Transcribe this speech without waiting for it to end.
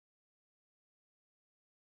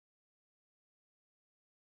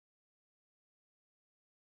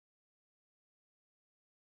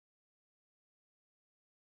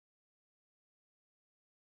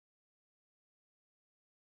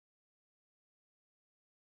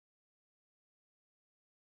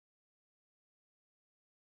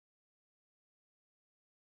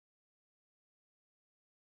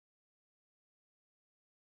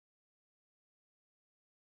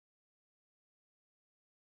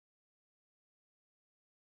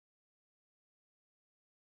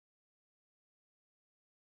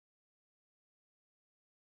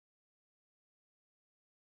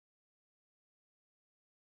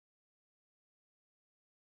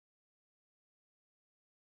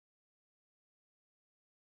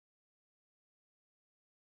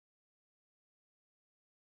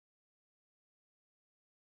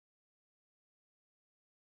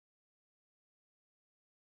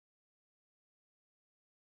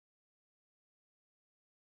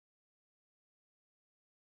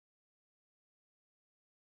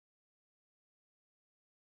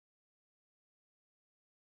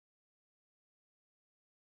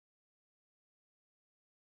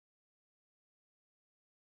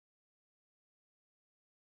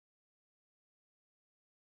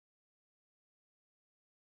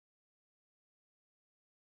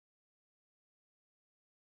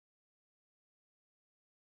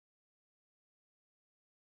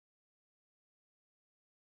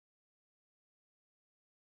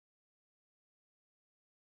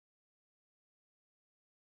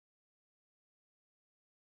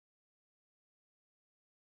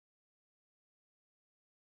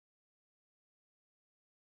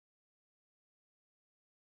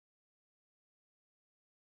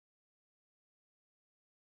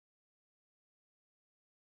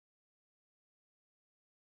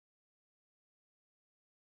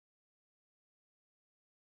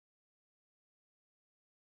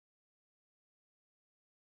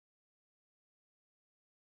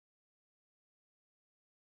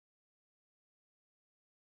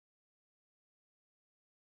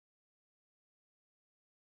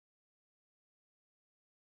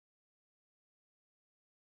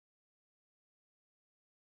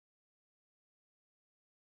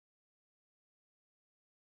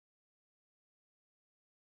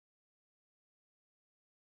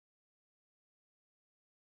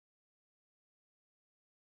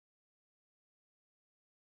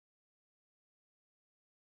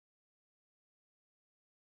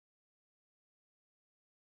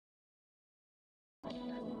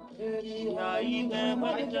तेरी आई मैं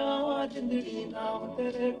मर जावा जिंदड़ी नाम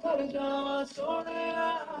तेरे कर जावा सोने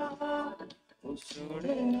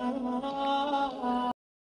सोने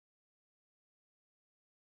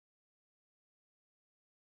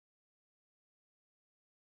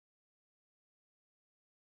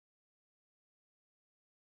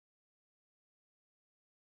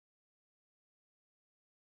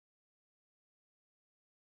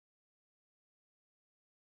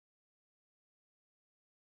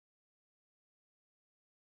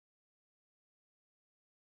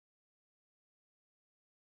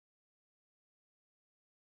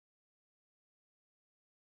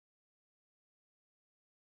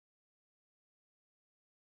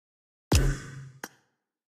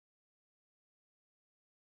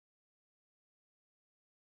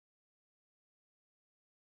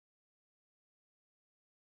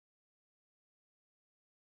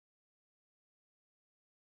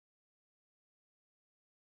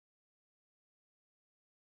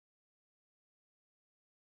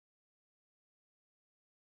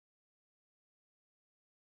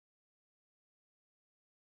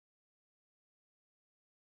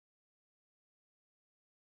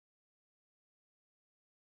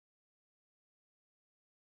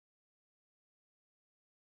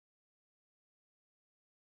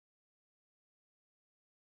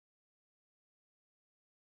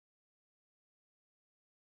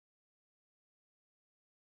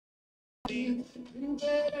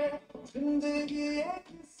जिंदगी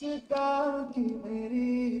किसका की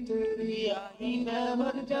मेरी तेरी आई मैं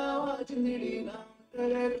मर जावा जिंदड़ी नाम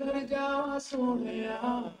तेरे कर जावा सोने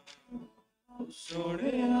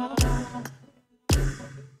सोने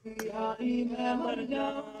आई मैं मर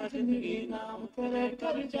जावा जिंदगी नाम तेरे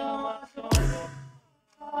कर जावा सोने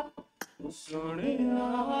सोने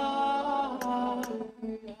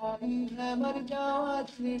आई मैं मर जावा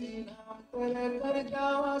जिंदड़ी नाम तेरे कर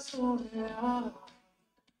जावा सोने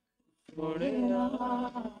सोने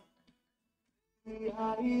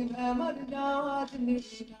आई मैं मर जावा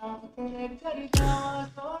जिंदगी नाम तेरे कर जावा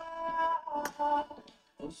सोने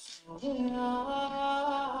सोने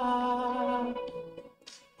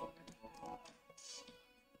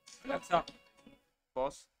Alexa,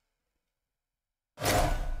 pause.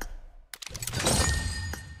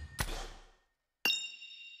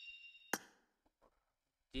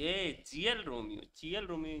 Yeah, GL Romeo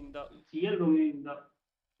in the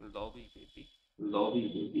lobby,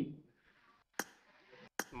 baby.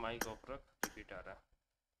 Mic off रख, रिपीट आ रहा है,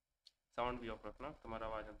 साउंड भी ऑफ रखना, तुम्हारा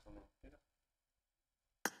आवाज हम सुने, ठीक है।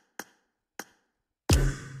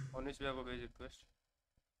 ऑनिस भैया को भेज रिक्वेस्ट।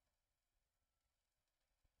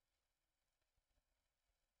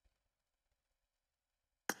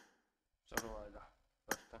 चलो आएगा,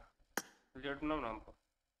 करते हैं, लेट ना नाम को।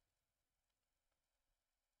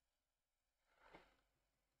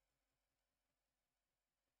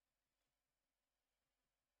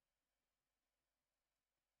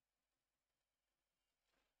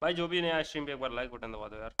 भाई जो भी नया स्ट्रीम पे एक बार लाइक बटन दबा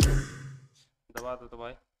दो यार, दबा दो तो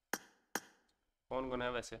भाई। कौन कौन है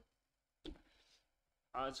वैसे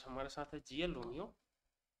आज हमारे साथ? है जीएल रोमियो,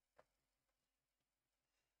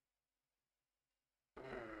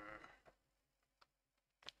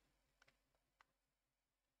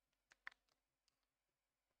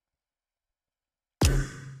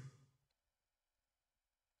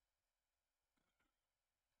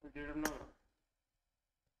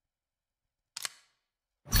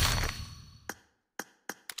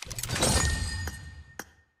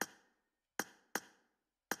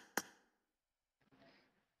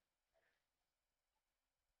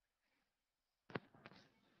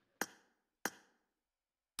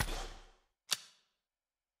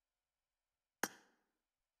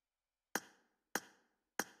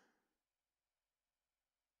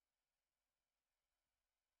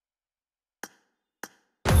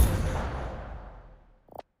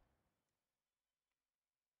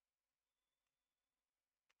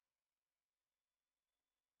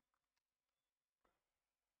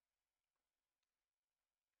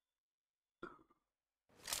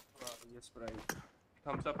 ये स्प्राइट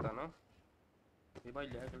थम्स अप था ना ये भाई,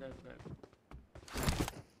 लैग लैग लैग।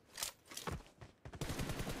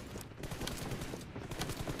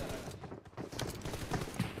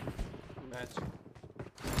 मैच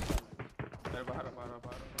अरे बाहर बाहर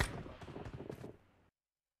बाहर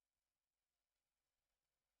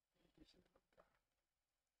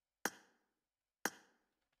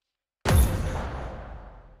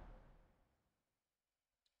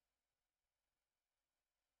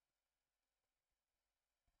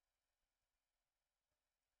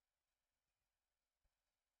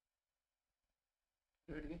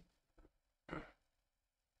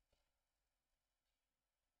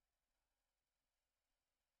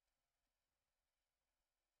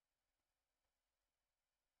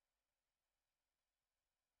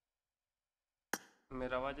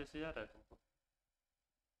मेरा आवाज ऐसे जा रहा है तुमको?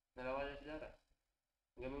 मेरा आवाज ऐसे जा रहा है?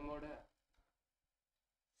 गेमिंग मोड है?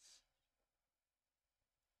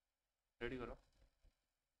 रेडी करो।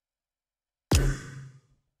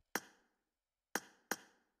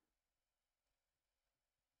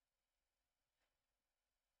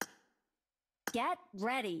 Get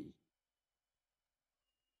ready.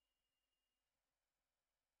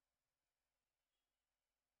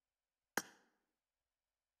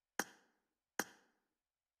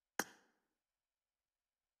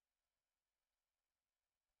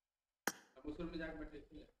 मुसुर में जाके बैठे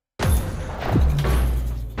थे।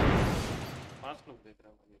 5 लोग देख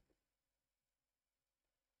रहे हैं।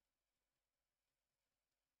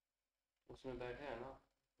 उसमें बैठे हैं ना,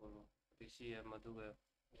 वो ऋषि है, मधु है,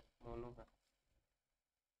 मोनू है।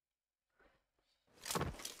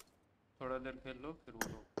 थोड़ा देर खेल लो फिर वो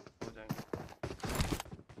लोग हो जाएंगे।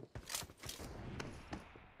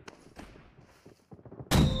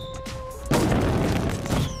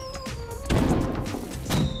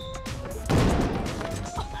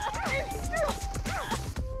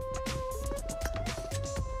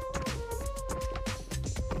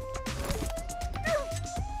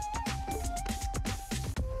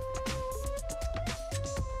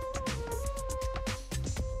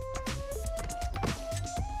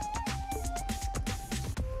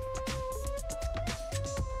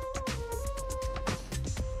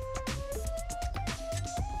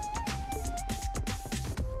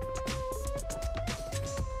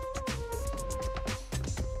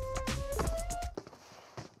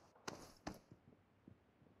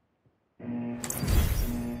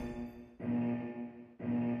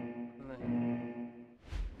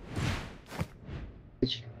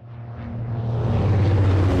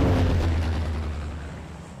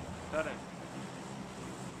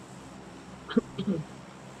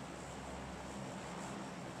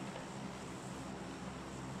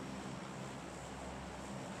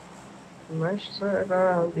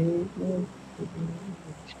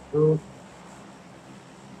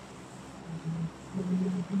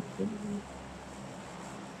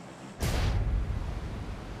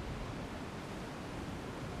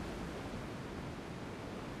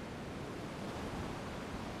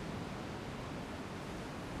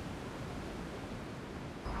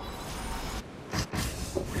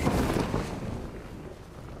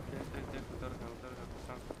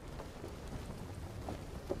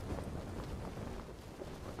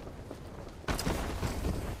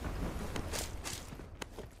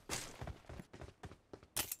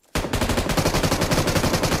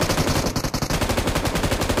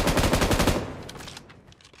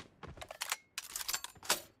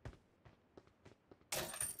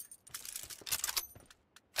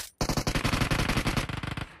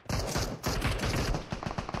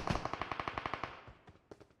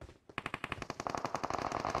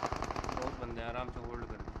 आराम से होल्ड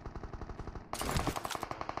कर।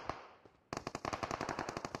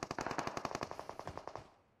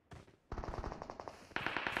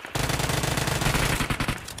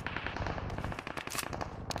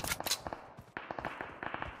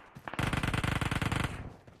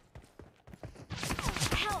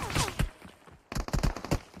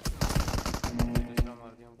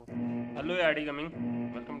 Hello याडी coming,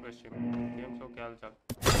 welcome to stream. Game show, क्या हाल चाल?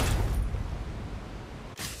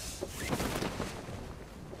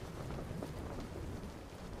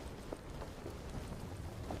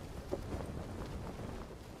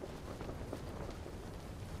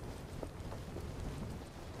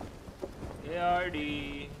 ARD,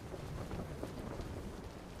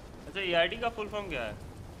 अच्छा ARD का फुल फॉर्म क्या है?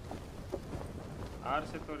 आर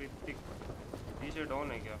से तो ऋतिक, डी से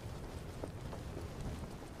डॉन है क्या?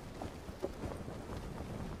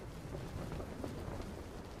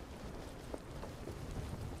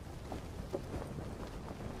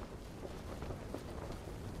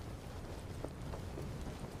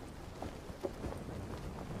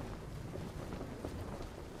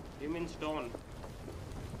 He means Dawn.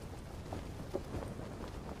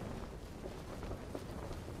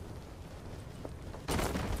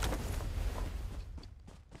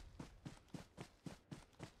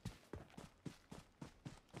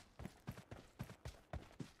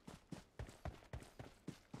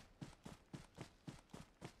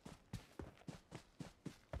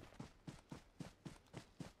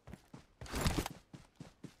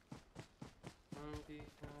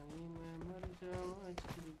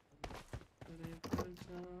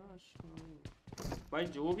 भाई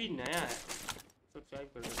जो भी नया है सब्सक्राइब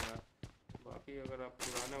कर देना यार, बाकी अगर आप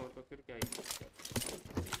पुराने हो तो फिर क्या ही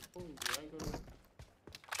एंजॉय करो।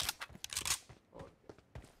 और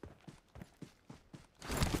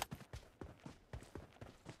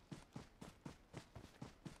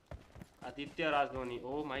आदित्य राजधोनी,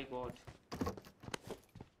 ओ माय गॉड।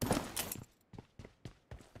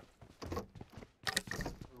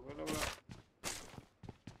 बोलो बोलो।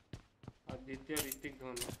 Aditya Hrithik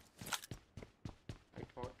Dhoni, I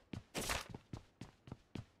thought.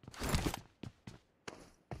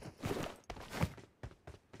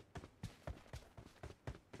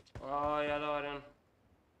 Yadav Aryan.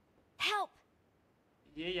 Help!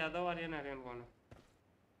 ये यादव आर्यन आर्यन कौन है?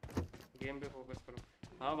 गेम पे फोकस करो।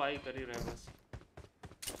 हाँ भाई कर ही रहे हैं बस।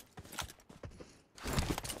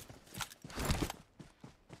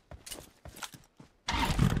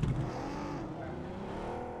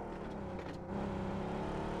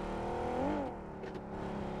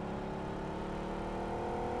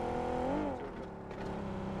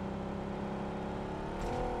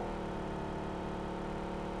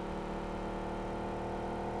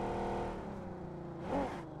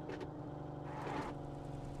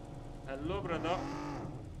 Hello brother.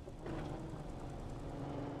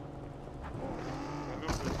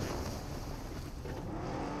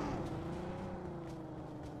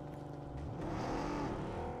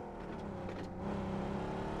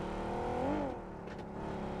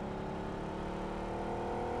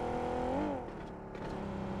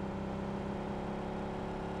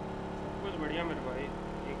 कुछ बढ़िया मेरे भाई,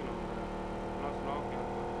 एक नंबर है। अपना सुनाओ क्या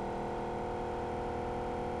हुआ?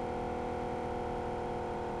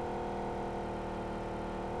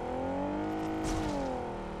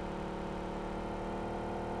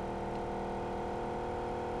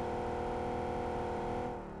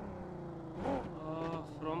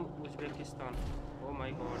 From Uzbekistan. Oh my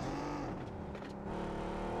god.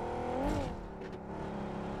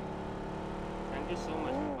 Thank you so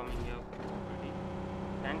much for coming here, buddy.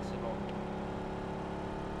 Thanks a lot.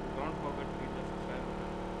 Don't forget to hit the subscribe button.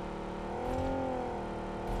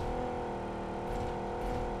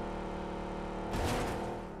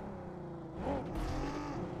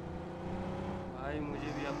 भाई मुझे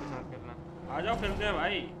भी आपके साथ करना। आ जाओ खेलते हैं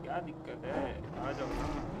भाई, क्या दिक्कत है? आ जाओ ना,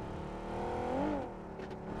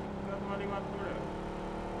 दिक्कत वाली बात थोड़ी है।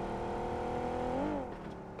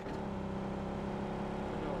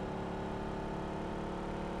 आ जाओ।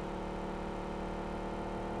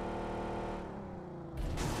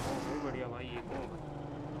 बहुत बढ़िया भाई, ये कौन है?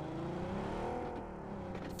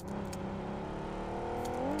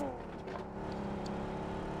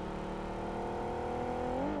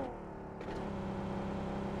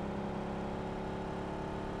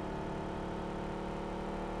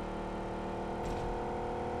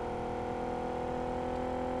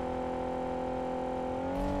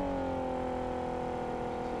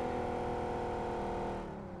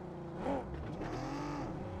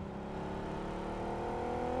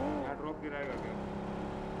 यहाँ ड्रॉप गिराएगा क्या?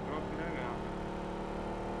 ड्रॉप गिराएगा यहाँ पे?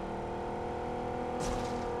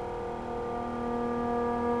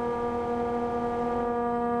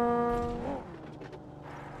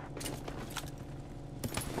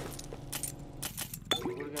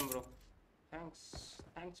 Good game bro. Thanks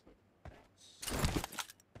thanks thanks.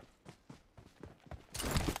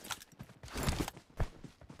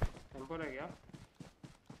 Tempo रह गया।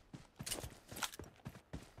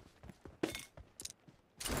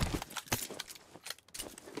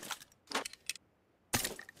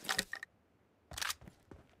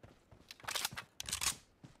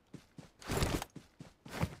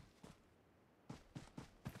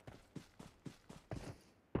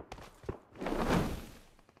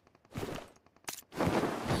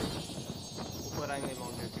 ऊपर आएंगे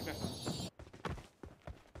माउंटेन, ठीक है?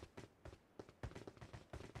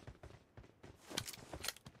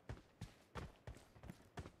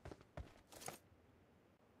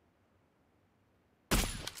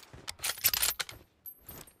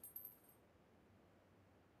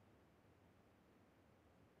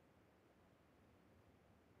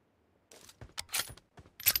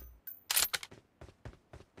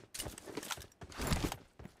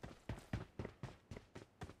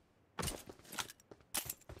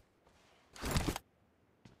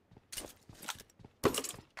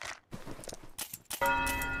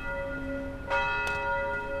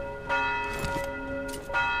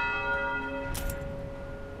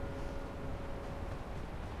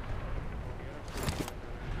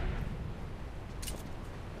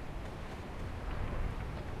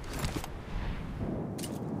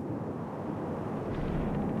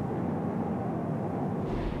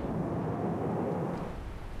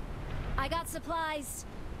 I got supplies.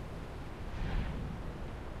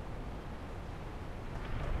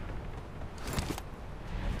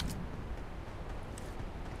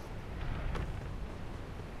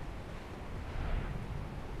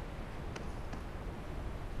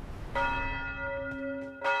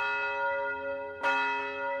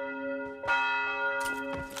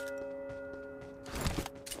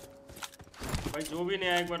 भाई जो भी नहीं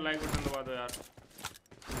आया एक बार लाइक बटन दबा दो यार,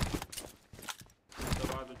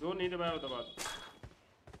 दबा दो, जो नहीं दबाया वो दबा दो।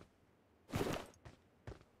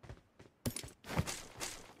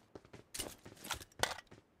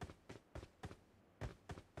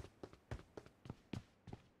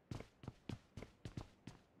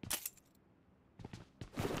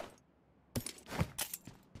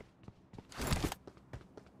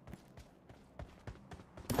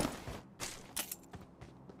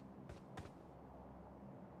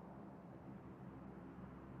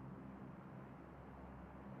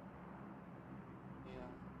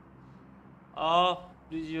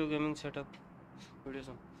 Please your gaming setup. Video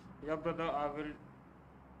song. Yeah, brother, I will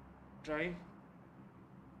try.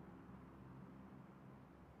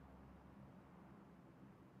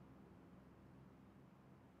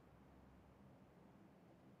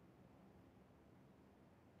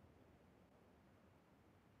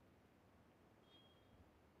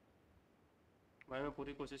 भाई मैं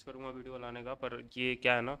पूरी कोशिश करूँगा वीडियो लाने का, पर ये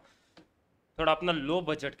क्या है ना, थोड़ा अपना लो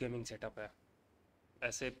बजट गेमिंग सेटअप है।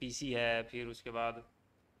 ऐसे पीसी है, फिर उसके बाद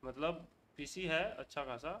मतलब पीसी है अच्छा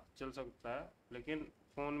खासा चल सकता है, लेकिन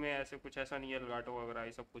फ़ोन में ऐसे कुछ ऐसा नहीं है, एलगाटो वगैरह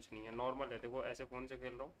ये सब कुछ नहीं है, नॉर्मल है। देखो ऐसे फ़ोन से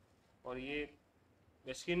खेल रहा हूँ, और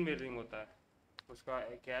ये स्क्रीन मिररिंग होता है, उसका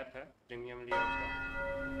एक ऐप है प्रीमियम लिया उसका।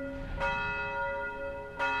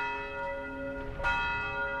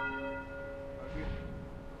 बाकी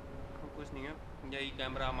कुछ नहीं है, यही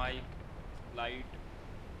कैमरा, माइक, लाइट,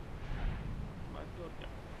 बाकी और क्या।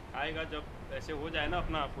 आएगा जब ऐसे हो जाए ना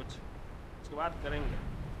अपना कुछ, उसके बाद करेंगे,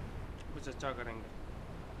 कुछ अच्छा करेंगे,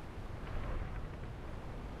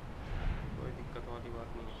 कोई दिक्कत वाली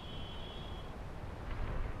बात नहीं है।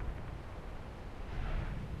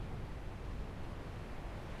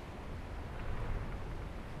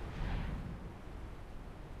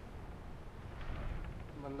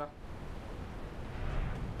 बंदा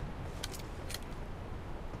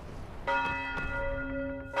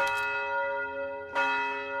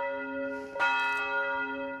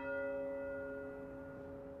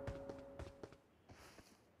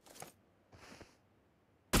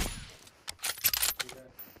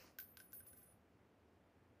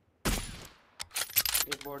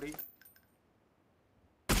एक बॉडी,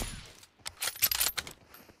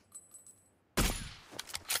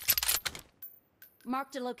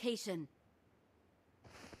 Marked a location.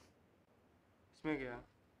 इसमें क्या है?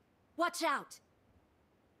 Watch out!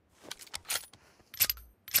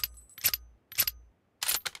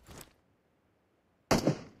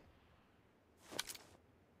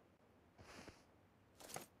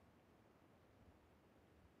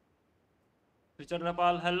 Richard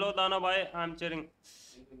Nepal, hello Danav bhai, I am cheering.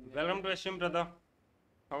 Welcome to stream brother.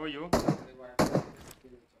 How are you?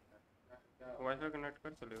 Wifi connect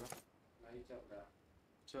कर चलेगा? नहीं चल रहा,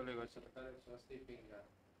 चलेगा चलेगा। सस्ती पिंग है।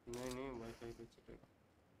 नहीं नहीं वाईफाई पे चलेगा।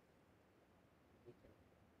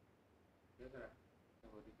 देख रहा है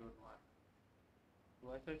वो रिकॉर्ड मार।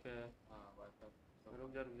 वाईफाई पे है। हाँ वाईफाई।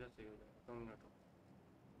 रुक जा सही हो जाएगा, 2 मिनट रुक।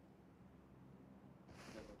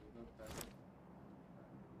 देखो रिकॉर्ड कर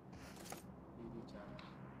टीवी चैनल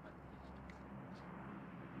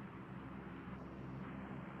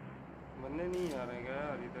बनने नहीं आ रहे क्या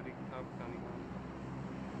यार, इधर ही था पता नहीं कहाँ।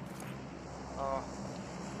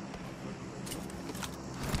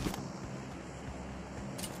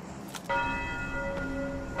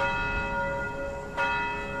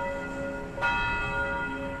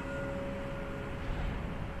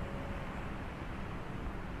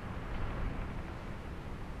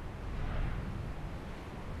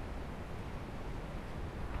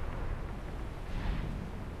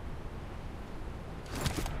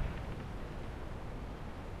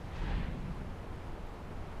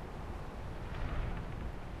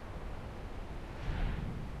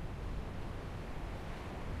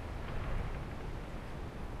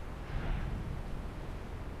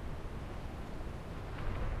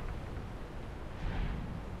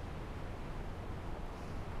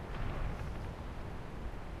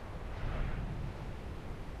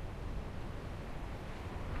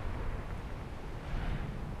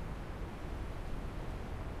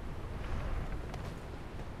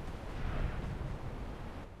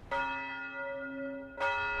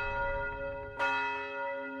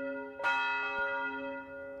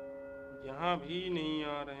 यहाँ भी नहीं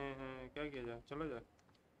आ रहे हैं, क्या किया जाए, चलो जाए,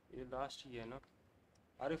 ये लास्ट ही है ना।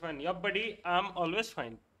 Are you fine? Yup buddy, I am always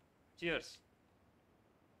fine, cheers.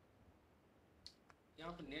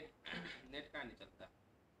 यहाँ पे नेट का नहीं चलता।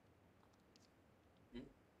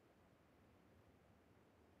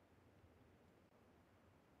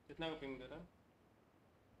 कितना का पिंग दे रहा है?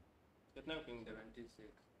 कितना का पिंग दे रहा है?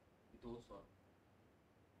 76 200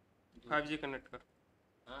 5G कनेक्ट कर।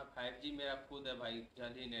 हाँ 5G मेरा खुद है भाई,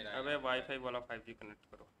 चल ही नहीं रहा है। अबे वाईफाई वाला 5G कनेक्ट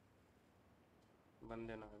करो,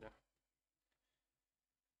 बंदे ना हो जाए।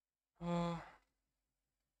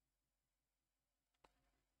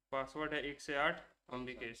 पासवर्ड है 1 से 8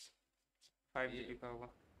 अंबिकेश, 5G ये लिखा होगा।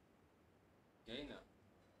 यही ना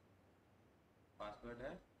पासवर्ड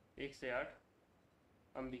है? 1 से 8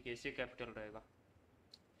 अंबिकेश, ये कैपिटल रहेगा।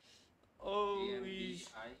 ओ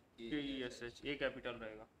AMBIKESH, ये कैपिटल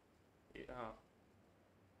रहेगा। हाँ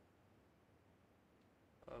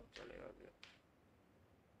अब चलेगा भैया।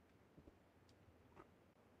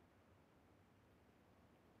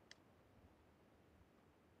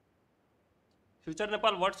 Future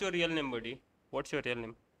Nepal, what's your real name buddy? What's your real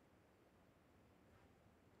name?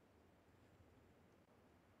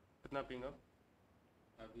 कितना पिंग अब?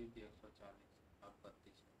 अभी भी 140, अब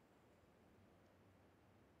 32।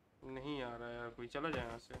 नहीं आ रहा यार, कोई चला जाए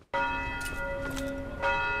यहाँ से।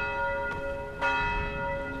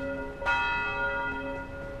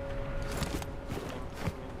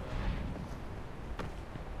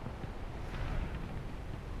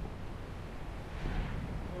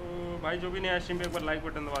 भाई जो भी नया स्ट्रीम पे एक बार लाइक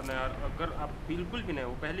बटन दबा देना यार। अगर आप बिल्कुल भी नए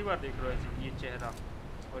हो, पहली बार देख रहे हो ऐसे ये चेहरा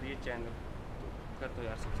और ये चैनल, तो कर दो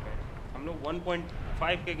यार सब्सक्राइब। हम लोग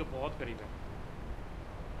 1.5K के बहुत करीब हैं।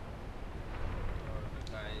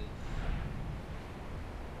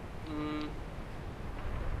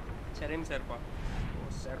 चरिम शेरपा, ओ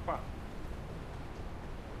Sherpa.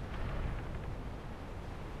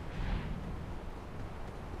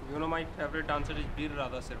 You know my favorite dancer is Veer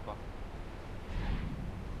Radha Sirpa.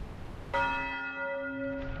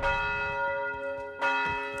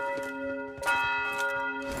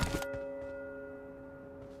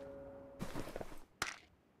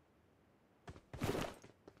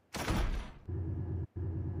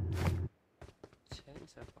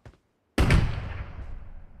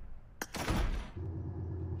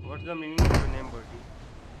 What's the meaning of your name, Bertie?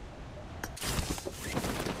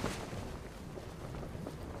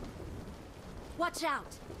 Watch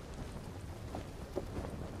out!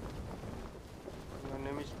 Your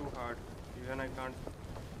name is too hard. Even I can't.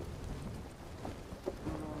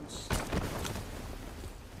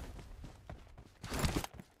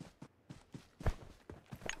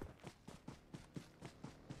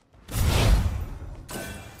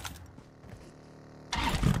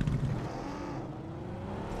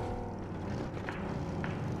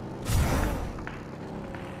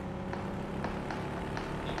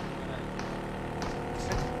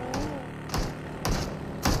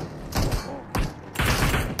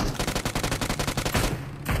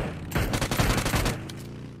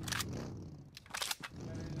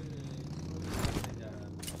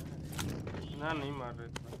 ना नहीं मार रहे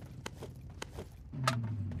थे।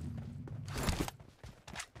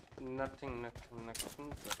 Nothing at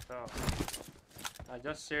all. I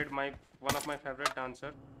just said one of my favorite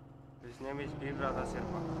dancer. His name is Veer Radha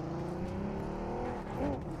Sirpa.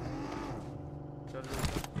 चलो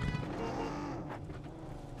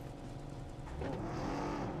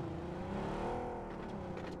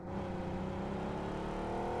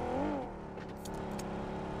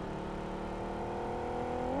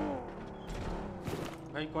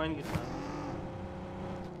भाई coin कितना?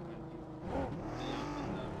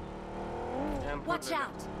 Watch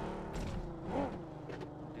out!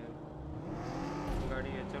 गाड़ी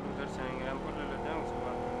है, चलो उधर से आएंगे, एम्पोर ले लेते हैं उसके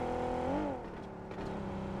बाद।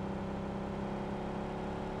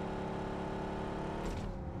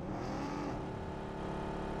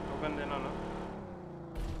 टोकन देना ना।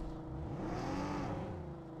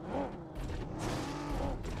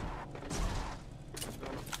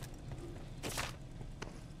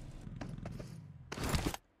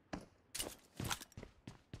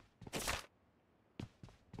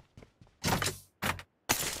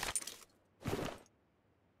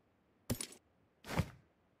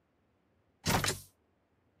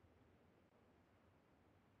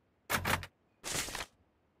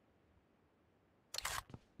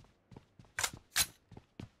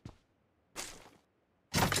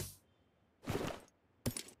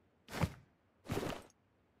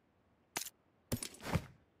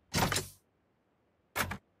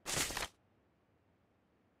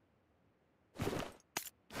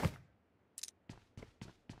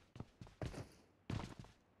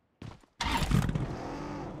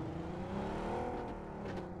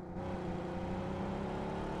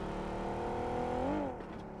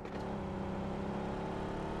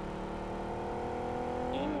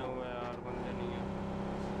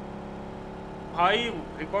 भाई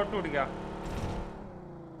रिकॉर्ड टूट गया।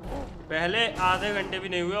 पहले आधे घंटे भी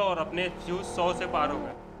नहीं हुए और अपने व्यूज 100 से पार हो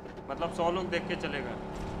गए, मतलब 100 लोग देख के चले गए।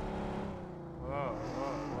 वाह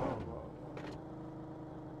वाह वाह वाह।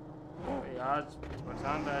 आज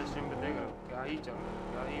प्रशांत आया स्ट्रीम पे, देख रहे हो क्या ही चल रहा है,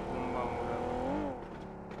 क्या ही बूम बाम हो रहा है।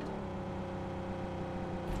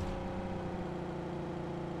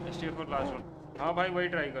 STF और लास्ट वन, हाँ भाई वही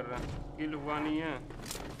ट्राई कर रहे हैं, किल हुआ नहीं है,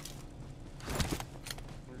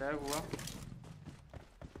 लैग हुआ।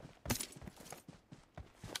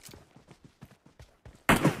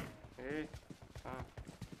 हाँ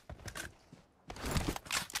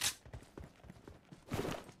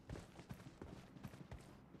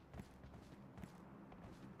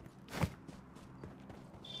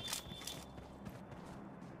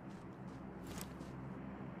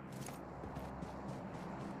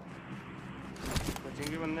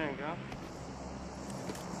बचेंगे बंदे हैं क्या?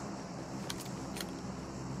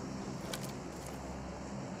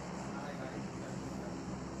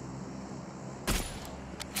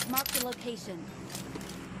 Mark the location.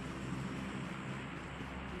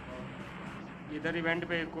 इधर इवेंट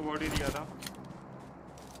पे एक को बॉडी दिया था,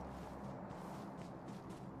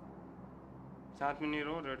 साथ में नहीं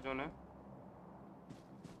रहो, रेड जोन है।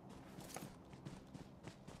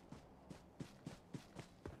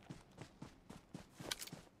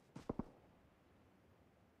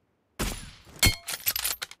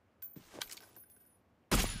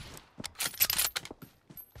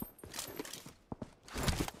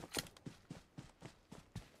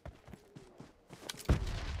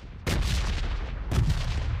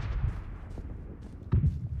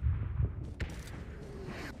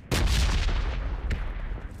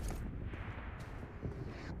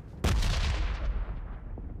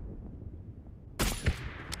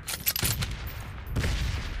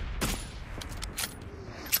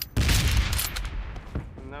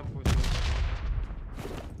 ना पूछ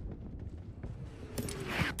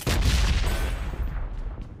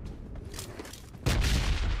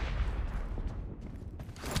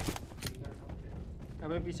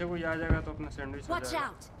अबे पीछे कोई आ जाएगा तो अपना सैंडविच हो Watch जाएगा।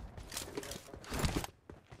 out!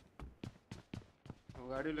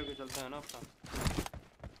 गाड़ी लेके चलते हैं ना अपना।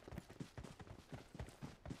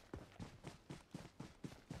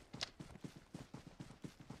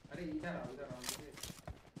 अरे इधर आओ मुझे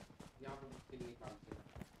यहाँ पर किल निकालते हैं।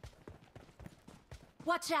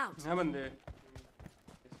 Watch out! है बंदे,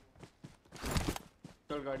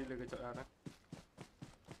 चल गाड़ी लेके चल आ रहा है।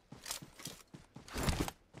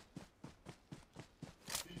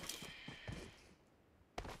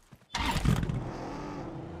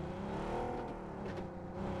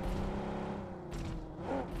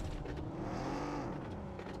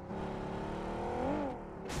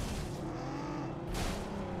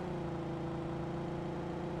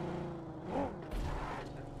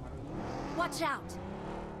 Watch out!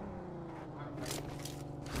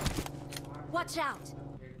 Watch out!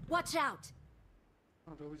 Watch out!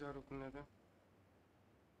 रुक जा, रुकने दे।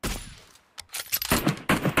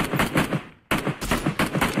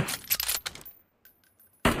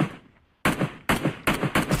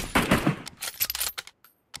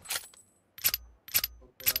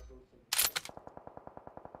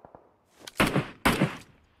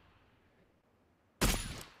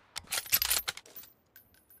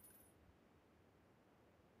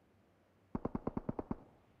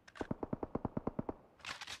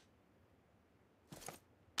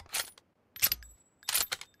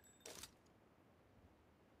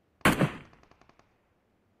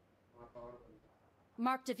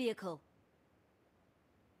 Marked a vehicle.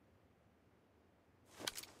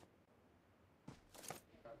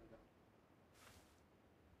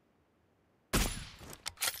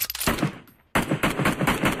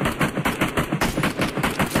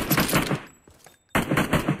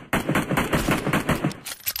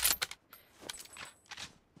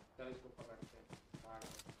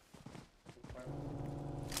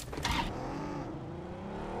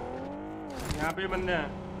 यहाँ पे बंदे हैं,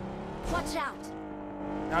 Watch out!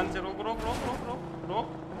 ध्यान से रोक रोक रोक रोक रोक रोक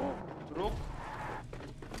रोक।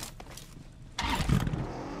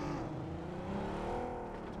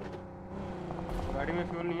 गाड़ी में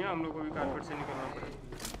फ्यूल नहीं है, हम लोग को भी कारपेट से निकलना पड़ेगा।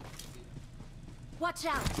 Watch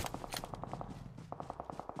out!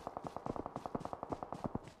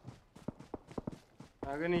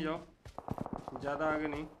 आगे नहीं जाओ, ज़्यादा आगे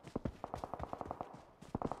नहीं।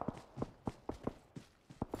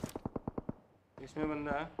 इसमें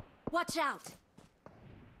बंदा है, Watch out!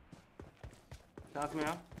 साथ में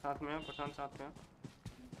आ, साथ में आ, प्रशांत साथ में आ।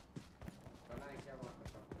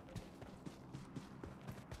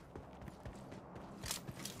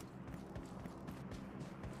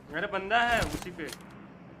 अरे बंदा है उसी पे,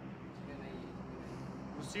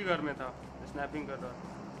 उसी घर में था, स्नैपिंग कर रहा था।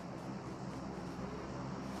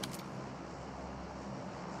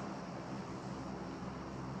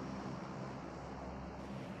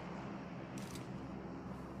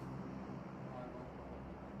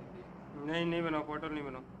 नहीं नहीं बनाओ, पोर्टल नहीं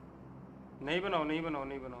बनाओ, नहीं बनाओ, नहीं बनाओ,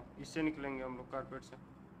 नहीं बनाओ, इससे निकलेंगे हम लोग कारपेट से।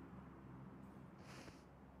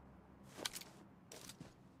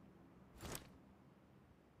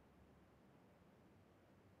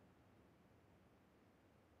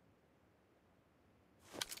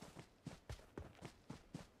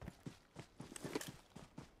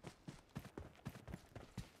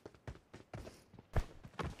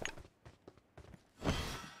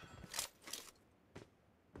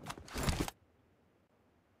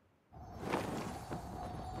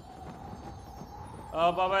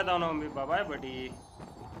 बाय बाय दानव अम्बी, बाय बाय बडी।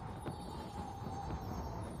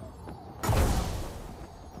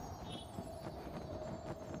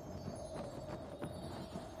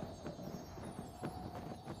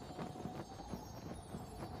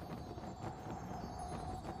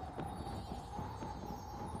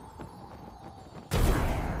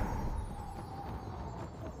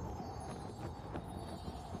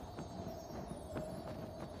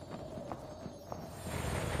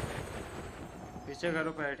 पीछे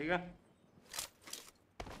घरों पे है, ठीक है।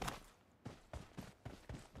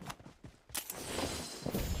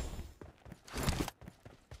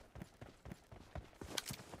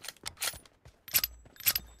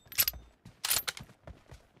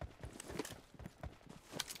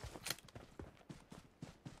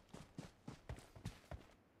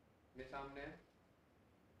 मेरे सामने है,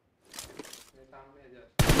 मेरे सामने है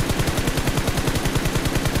जस्ट।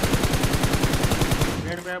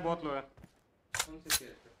 पेड़ पे है, बहुत लो है। कौन से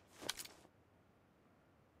पेड़ पे?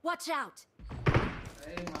 Watch out!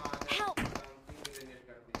 अरे माँ ने Help! काउंटिंग ग्रेनेड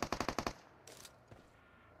कर दी।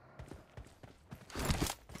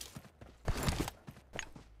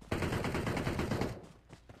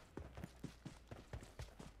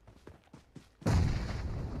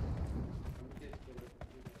 उनके इसके लिए कुछ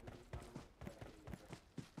भी नहीं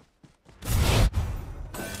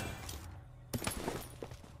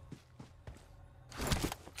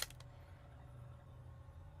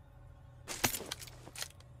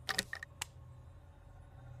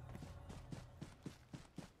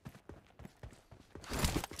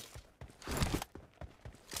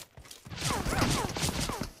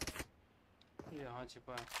यहाँ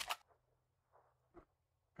छिपा है।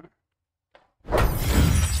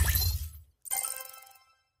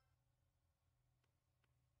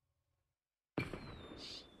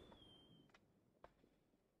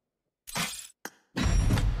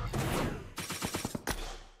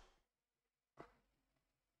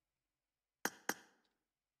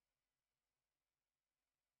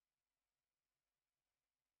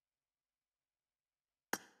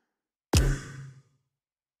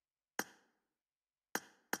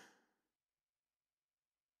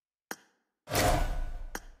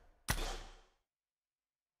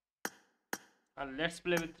 Let's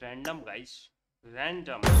play with random guys,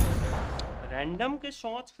 random random के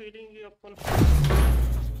शॉट्स खेलेंगे अपन।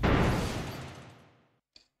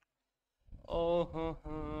 ओह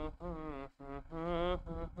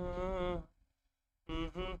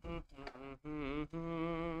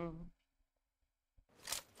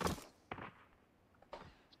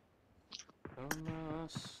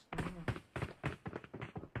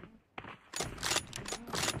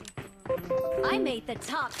I made the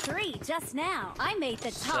top 3 just now. I made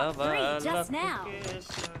the top 3 just now.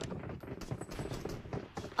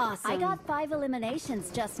 Awesome. I got 5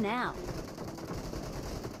 eliminations just now.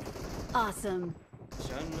 Awesome.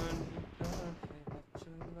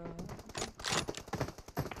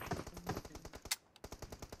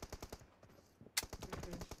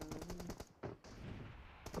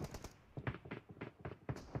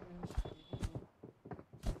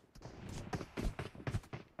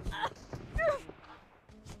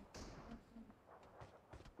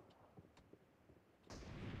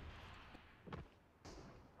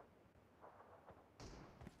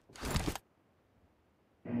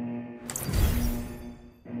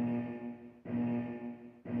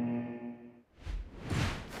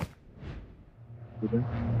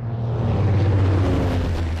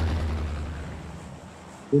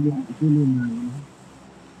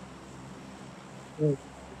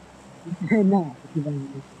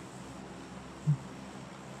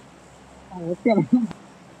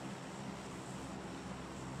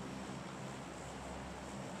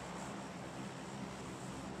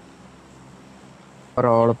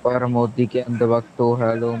 Road पर मोदी के अंदर वक्त तो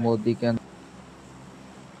हेलो मोदी के अंदर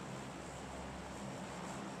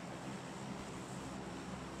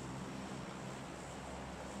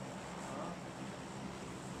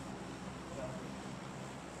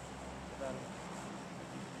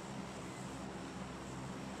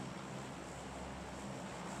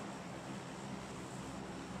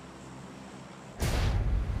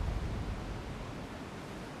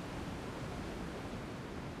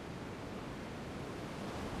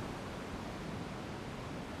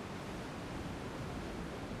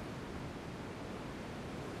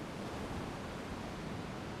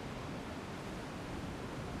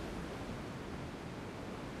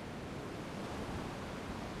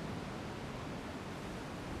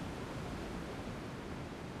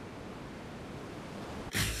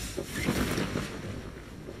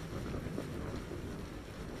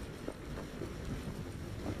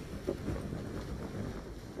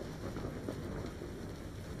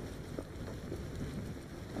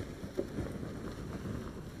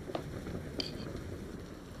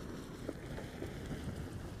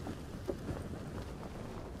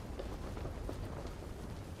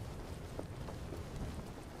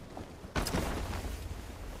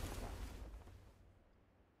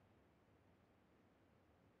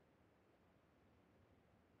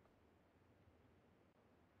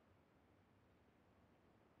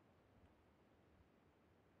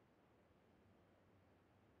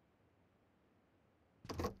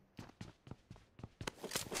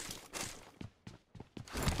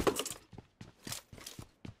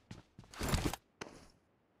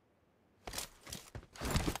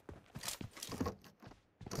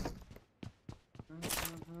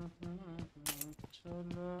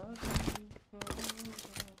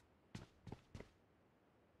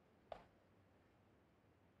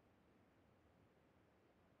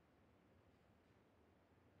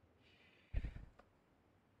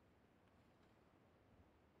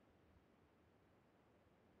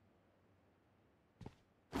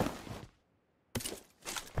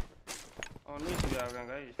 19 भी आ गए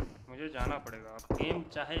गाइस, मुझे जाना पड़ेगा। अब गेम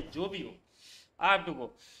चाहे जो भी हो, आई हैव टू गो।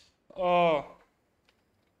 ओ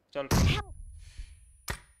चल,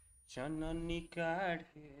 चननी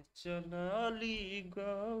काढ़े चलली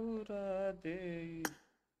गौरा दे।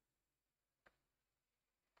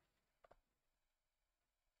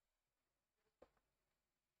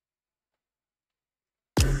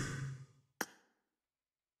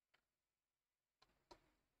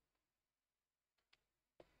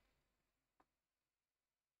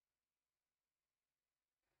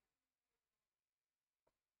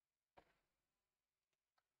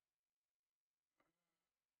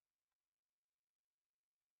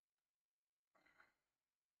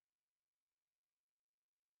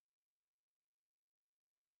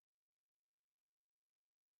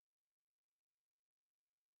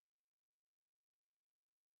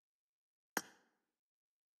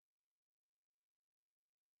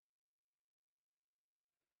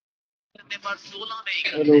 पर 16 में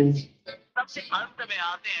ही सबसे अंत में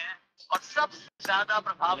आते हैं और सबसे ज्यादा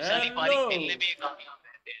प्रभावशाली पारी हेलो खेलने में कामयाब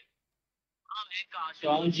रहते हैं। हाँ, एक आशीष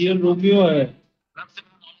ट्रांजिशन रोमियो है। सबसे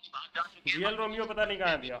बाहर जा चुके जीएल रोमियो पता नहीं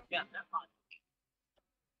कहाँ दिया।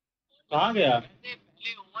 कहाँ गया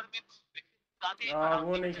पहले ओवर में काफी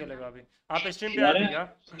वो नहीं खेलेगा अभी। आप स्ट्रीम पे आए यार?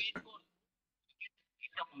 थे क्या?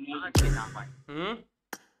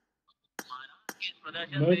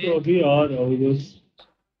 मैं तो अभी आ रहा हूँ बस।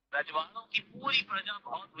 रजवाड़ों की पूरी प्रजा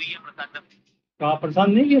बहुत हुई है प्रसन्न। कहाँ प्रशांत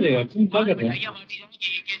नहीं खेलेगा? क्यों, क्या कर रहे हैं? मिठाइयाँ बांटी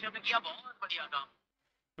जाएंगी। केशव ने किया बहुत बढ़िया काम।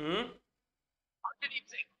 दिलीप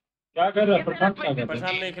सिंह क्या कर रहा है प्रशांत? क्या कर रहा है?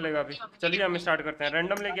 प्रशांत नहीं खेलेगा अभी। चलिए हम स्टार्ट करते हैं।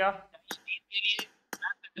 रैंडम ले क्या? के लिए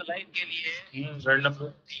लाइफ के लिए रैंडम।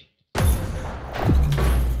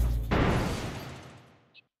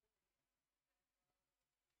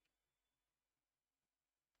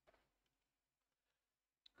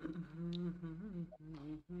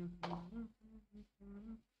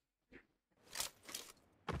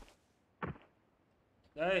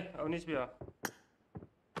 अवनीश भैया,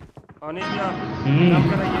 अवनीश भैया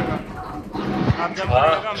जंप कराइएगा। आप जंप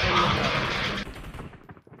कराइएगा, हम दोनों लोग जा रहे हैं।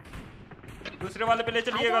 दूसरे वाले पे ले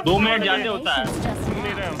चलिएगा। 2 मिनट जाते होता है। सुन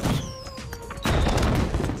नहीं रहे हम।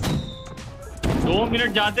 2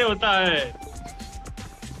 मिनट जाते होता है।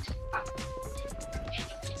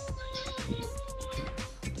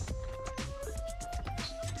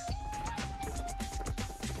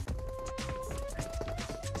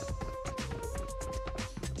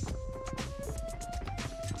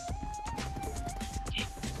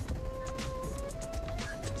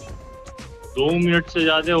 दो मिनट से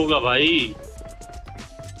ज्यादा होगा भाई।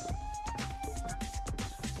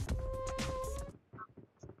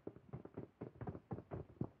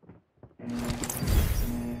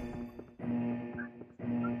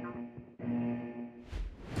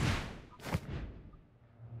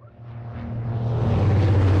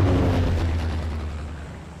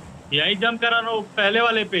 यही जंप कराना पहले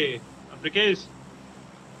वाले पे। ब्रिकेश,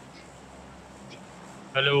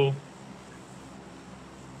 hello.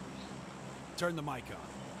 Turn the mic on.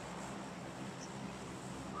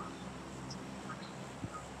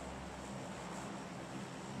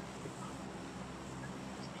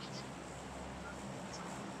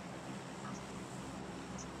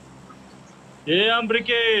 ये हम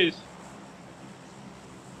ब्रिकेश।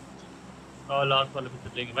 लास्ट वाले पे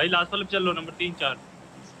चलेंगे भाई। लास्ट वाले पे चल लो, नंबर 3 4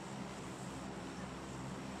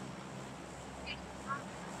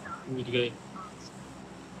 पूछ गए।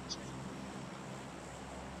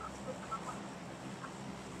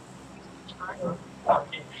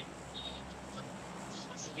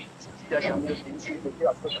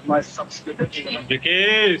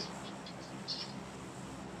 ब्रिकेश,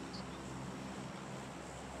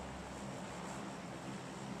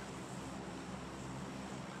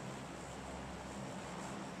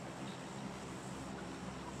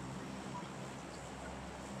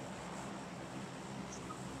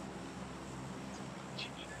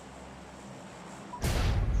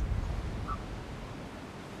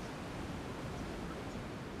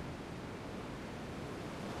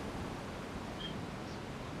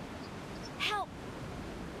 Help!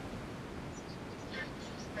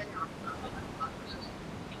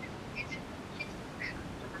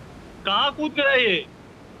 कहाँ कूद गया ये?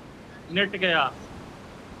 नेट गया।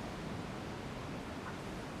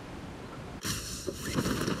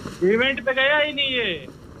 इवेंट पे गया ही नहीं ये।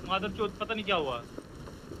 मादरचोद, पता नहीं क्या हुआ।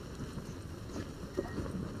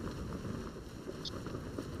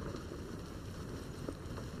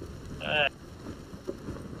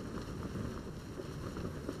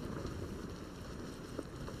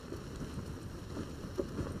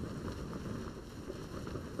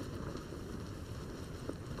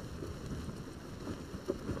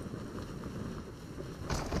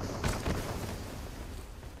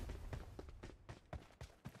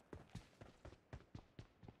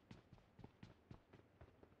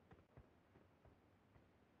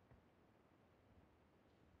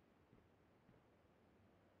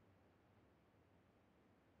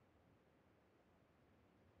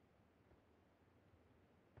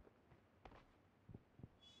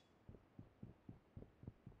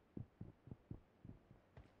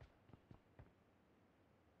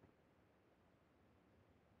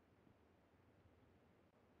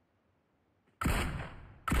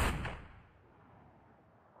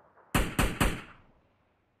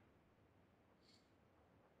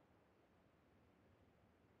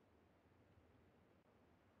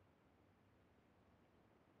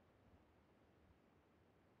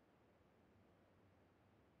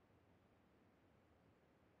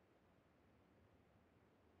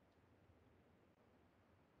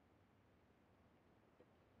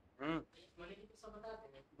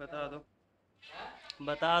 बता दो,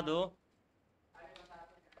 बता दो।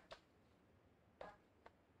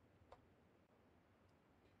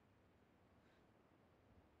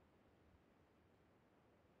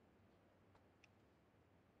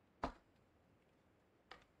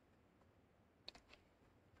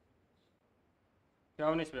 क्या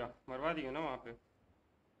होने से मरवा दिए ना वहाँ पे।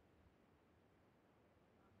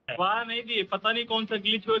 वहाँ नहीं थी, पता नहीं कौन सा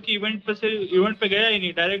ग्लिच हुआ कि इवेंट पे से इवेंट पे गया ही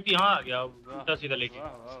नहीं, डायरेक्ट यहाँ आ गया उल्टा सीधा लेके।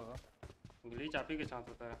 वाह वाह वाह, ग्लिच आप ही के साथ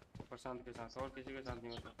होता है, प्रशांत के साथ, और किसी के साथ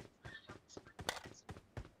नहीं होता।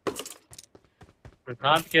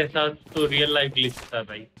 प्रशांत के साथ तो रियल लाइफ ग्लिच था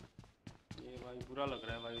भाई। ये भाई बुरा लग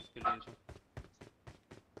रहा है भाई उसके लिए तो।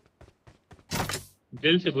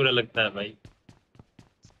 दिल से बुरा लगता है भाई।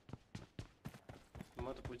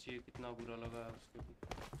 मत पूछिए कितना बुरा लगा है उसको।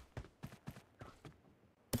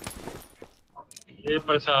 ये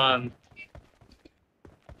प्रशांत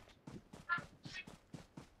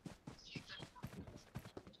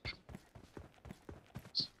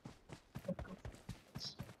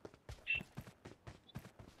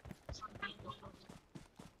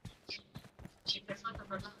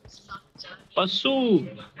पशु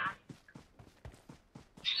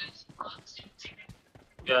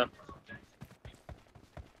क्या?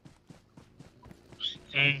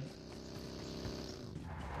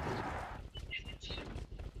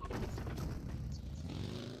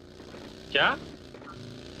 क्या?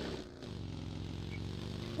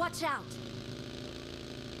 Watch out!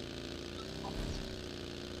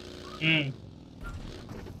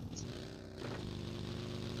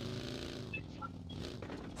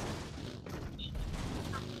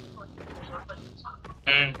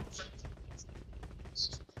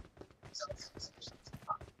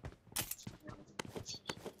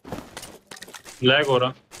 लैग हो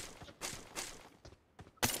रहा।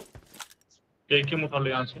 एक ही उठा लो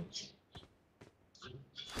यहाँ से।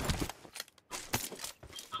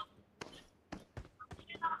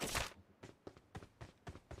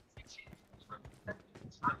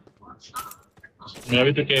 मैं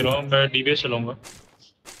अभी तो कह रहा हूँ मैं डीबीएस चलाऊंगा।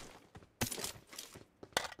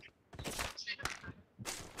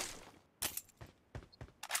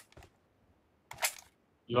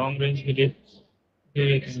 लॉन्ग रेंज के लिए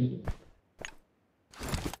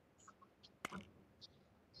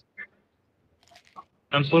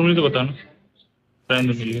M4 में तो बताना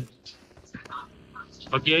टाइम तो मिल गया।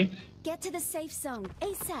 बाकी आई Get to the safe zone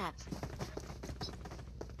ASAP.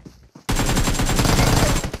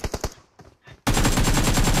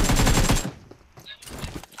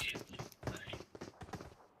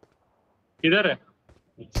 किधर है?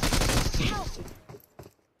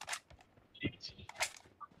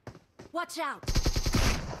 Watch out!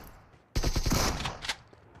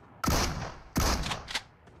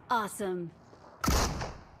 Awesome.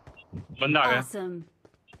 बंदा आ गया। Awesome.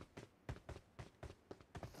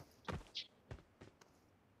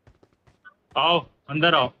 आओ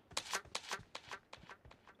अंदर आओ।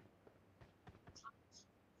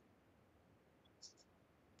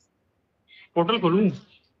 पोर्टल खोलूं?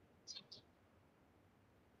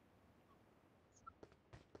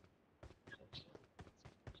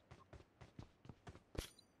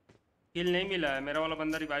 किल नहीं मिला है, मेरा वाला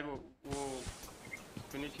बंदा रिवाइव वो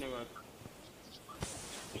फिनिश नहीं हुआ।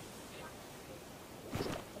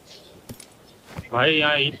 भाई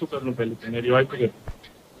यहाँ ईट तो कर लूं पहले, तो मेरी रिवाइव तो कर।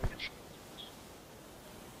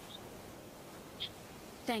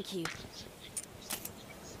 Thank you.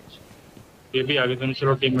 ये भी आगे तुम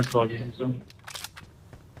चलो टीम में कॉल करो।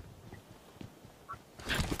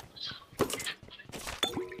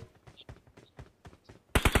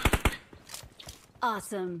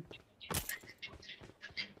 Awesome.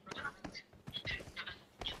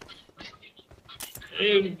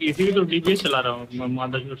 इसी भी तो डीबीएस चला रहा हूँ,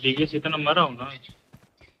 माता जो डीबीएस इतना मरा हूँ ना।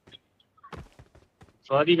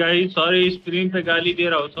 सॉरी गाइस, सॉरी स्क्रीन पे गाली दे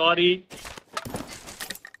रहा हूँ, सॉरी।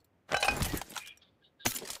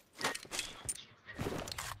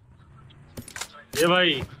 ये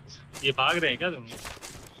भाई ये भाग रहे हैं क्या तुम?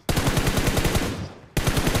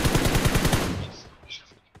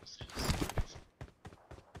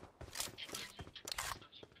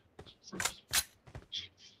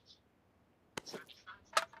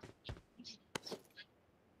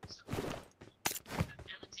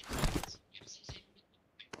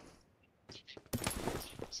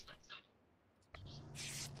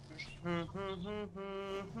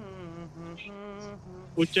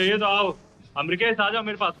 कुछ चाहिए तो आओ, अमेरिका से आ जाओ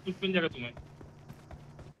मेरे पास, कुछ मिल जाएगा तुम्हें।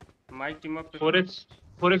 माइक टीम अप पे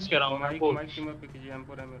 4x कह रहा हूँ मैं। माइक टीम अप पे कीजिए,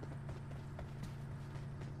 M4 है मेरे को।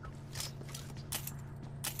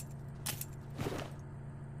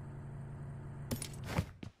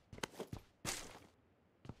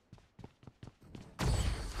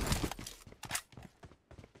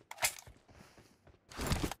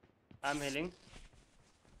 I am hailing.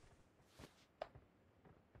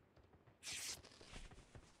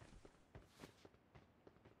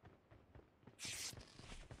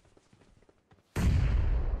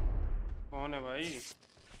 कौन है भाई?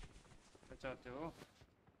 क्या चाहते हो?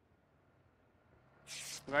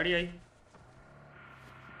 गाड़ी आई।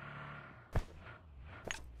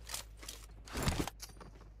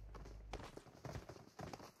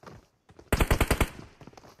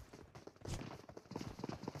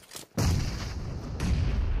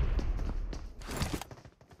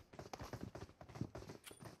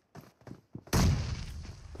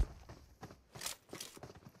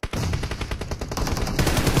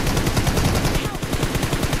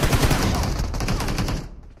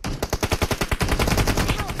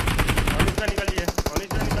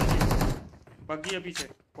 बग्गी है पीछे,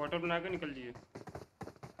 क्वार्टर बना के निकल जाइए।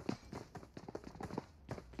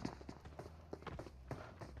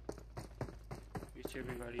 पीछे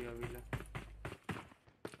भी गाड़ी अभी है।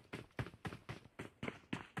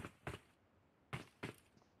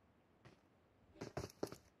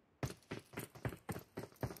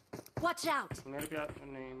 Watch out! मेरे पे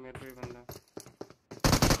नहीं, मेरे पे बंदा।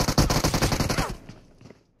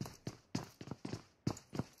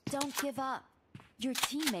 Don't give up. Your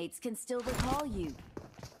teammates can still recall you.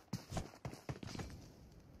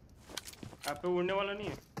 आप पे उड़ने वाला नहीं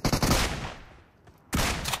है?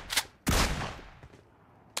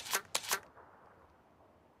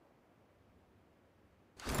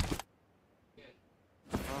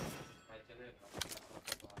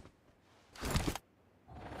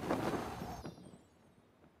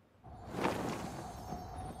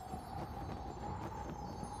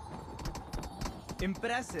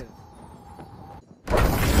 Impressive.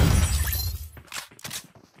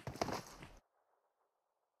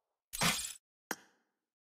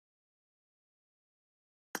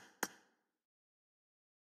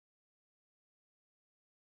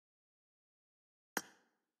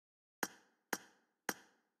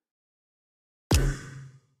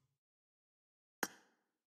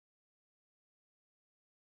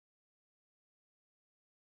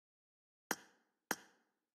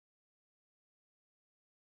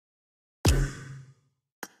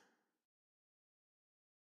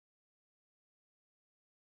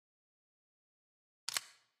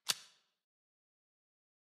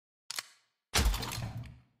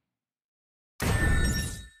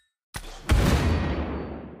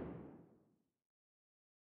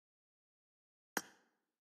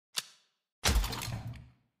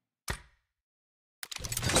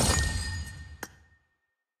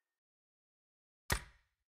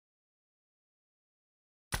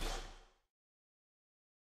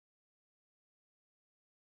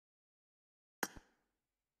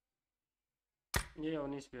 ये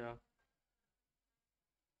 19 पे आ।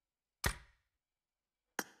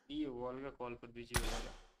 ये वॉल का कॉल पर बिजी हो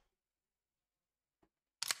जाएगा।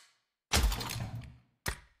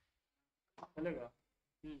 चलेगा?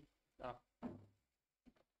 आ।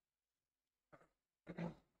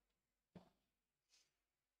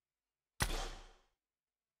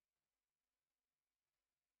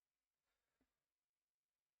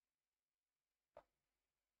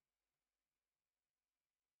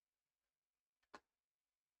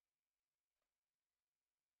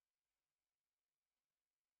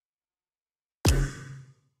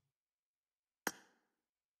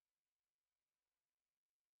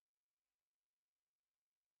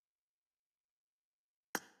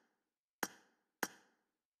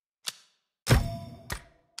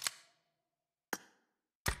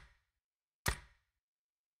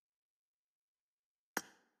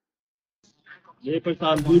 ये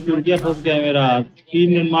पैसा दूर टूट गया, फंस गया मेरा।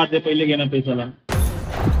 3 दिन मार दे पहले गया ना पैसा ला।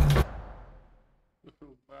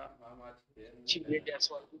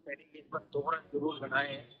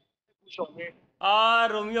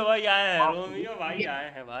 रोमियो भाई आए हैं, रोमियो भाई आए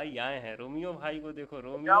हैं, भाई आए हैं। रोमियो भाई को देखो,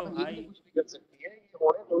 रोमियो भाई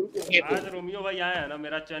आज रोमियो भाई आए हैं ना,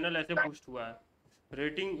 मेरा चैनल ऐसे बूस्ट हुआ है।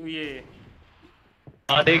 रेटिंग ये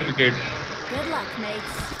 1 विकेट। Good luck,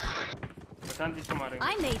 mates. प्रशांत इसको मारेंगे।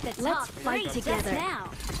 I made the top 3 just now.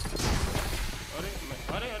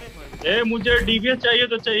 अरे अरे भाई, ए मुझे डीबीएस चाहिए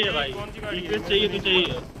तो चाहिए भाई, कौन सी गाड़ी है? डीबीएस चाहिए तो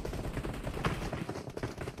चाहिए।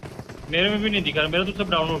 मेरे में भी नहीं दिखा, मेरा तो सब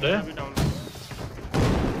डाउनलोड है। अभी डाउन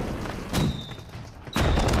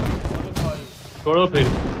छोड़ो फिर।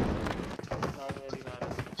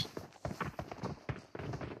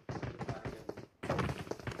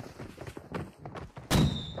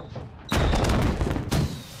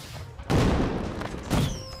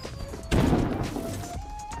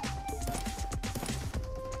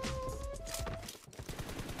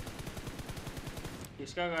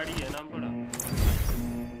 किसका गाड़ी है नाम पड़ा?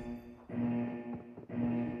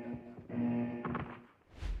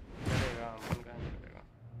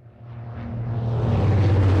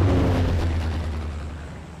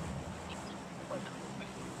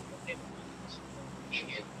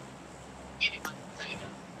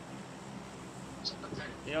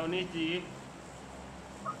 मनीष जी,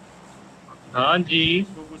 हाँ जी,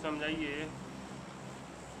 इसको कुछ समझाइए।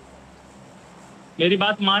 मेरी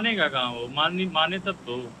बात मानेगा कहाँ वो? माने तब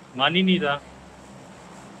तो, मान ही नहीं रहा।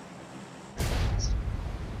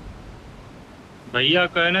 भैया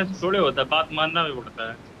कहने से थोड़े होता है, बात मानना भी पड़ता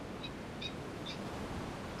है।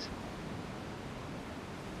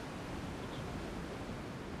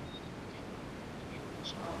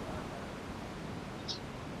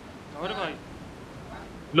 और भाई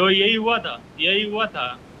लो यही हुआ था, यही हुआ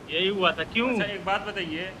था, यही हुआ था। क्यों? अच्छा एक बात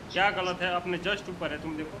बताइए, क्या गलत है? अपने जस्ट ऊपर है,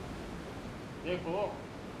 तुम देखो देखो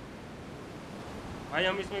भाई,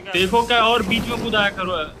 हम इसमें क्या देखो क्या, और बीच में कूदाया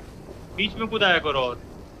करो, बीच में कूदाया करो। और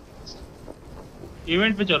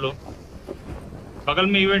इवेंट पे चलो, बगल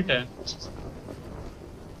में इवेंट है।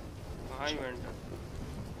 कहाँ इवेंट है?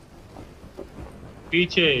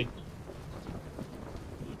 पीछे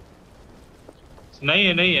नहीं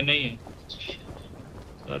है, नहीं है, नहीं है।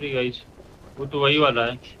 सॉरी गाइस, वो तो वही वाला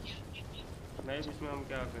है। नहीं, इसमें हम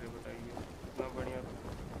क्या करें बताइए, इतना बढ़िया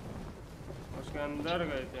था। उसके अंदर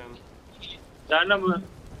गए थे हम। जाना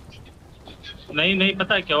नहीं, नहीं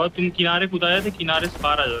पता है क्या हुआ, तुम किनारे कूदाए थे, किनारे से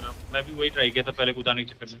बाहर आ जाना। मैं भी वही ट्राई किया था पहले कूदाने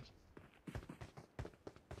के चक्कर में।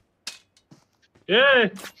 ए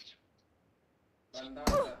बंदा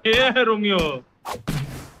अंदर। ए रोमियो,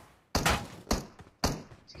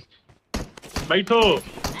 बैठो।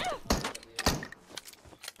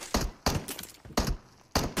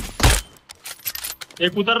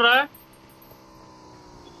 एक उतर रहा है।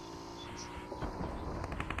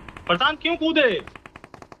 प्रशांत क्यों कूदे?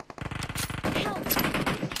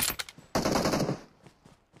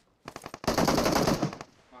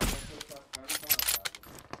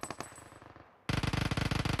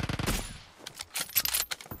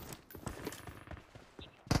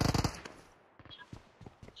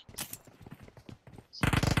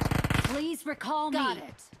 Please recall me. Got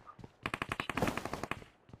it.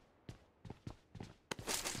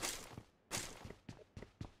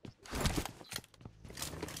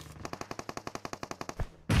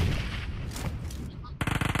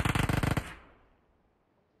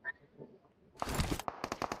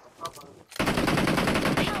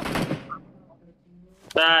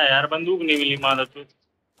 क्या यार, बंदूक नहीं मिली मादर तू।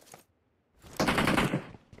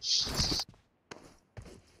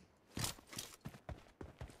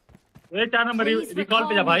 ए 4 नंबर रिकॉल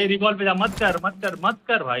पे जा भाई, रिकॉल पे जा। मत कर, मत कर, मत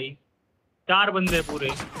कर भाई। 4 बंदे पूरे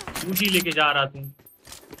ऊँची लेके जा रहा तू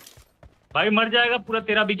भाई, मर जाएगा पूरा,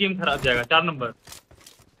 तेरा भी गेम खराब जाएगा। 4 नंबर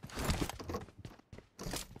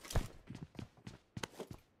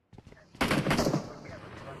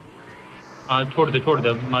हाँ, छोड़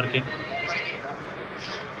दे मार के।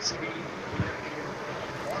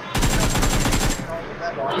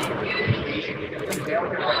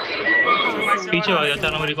 पीछे भाग जा,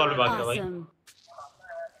 4 नंबर रिकॉल पे भाग जा भाई। Awesome.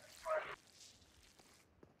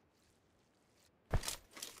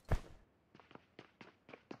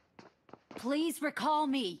 Please recall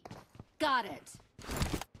me. Got it.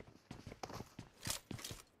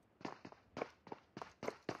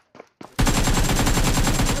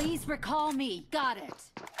 Please recall me. Got it.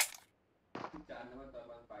 4 number तो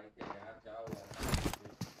बस भाई थे यार, जाओ यार।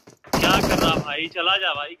 क्या कर रहा भाई? चला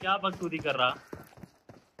जा भाई, क्या बकचोदी कर रहा?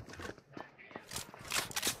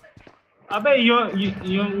 अबे यो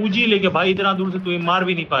ऊजी लेके भाई, इतना दूर से तू मार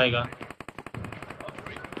भी नहीं पाएगा।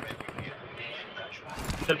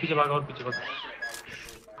 चल पीछे भागा, और पीछे भागा।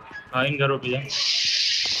 हाँ, इन घरों पे जा।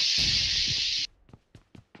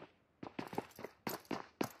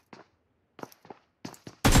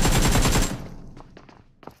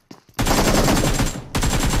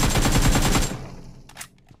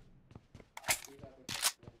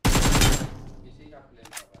 इसी का प्लेन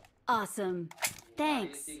था बस। Awesome.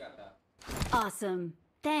 Thanks. इसी का था। Awesome.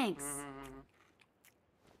 Thanks.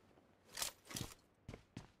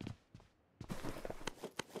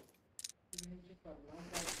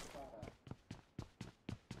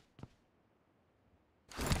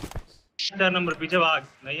 चार नंबर पीछे भाग,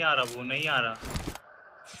 नहीं आ रहा, वो नहीं आ रहा।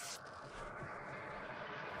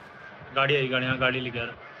 गाड़ी आई, गाड़ी, हाँ गाड़ी लेके आ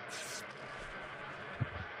रहा।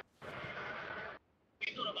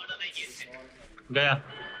 गया,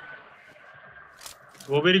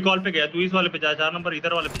 वो भी रिकॉल पे गया। तू इस वाले पे जा, 4 नंबर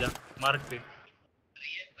इधर वाले पे जा, मार्क पे।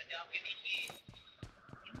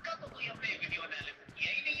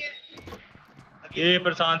 ये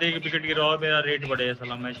प्रशांत एक विकेट गिरा और मेरा रेट बढ़े,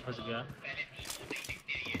 साला मैच फंस गया।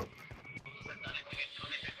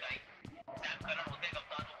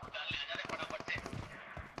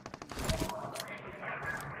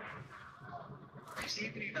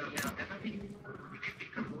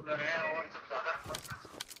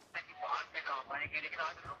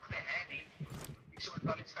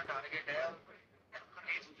 148 का टारगेट है और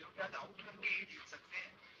नहीं सोचो क्या आउट करके ही जीत सकते हैं।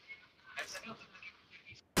 ऐसा नहीं हो सकता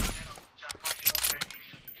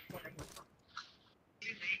कि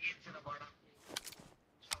नई गेम से दबाना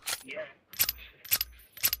ये है।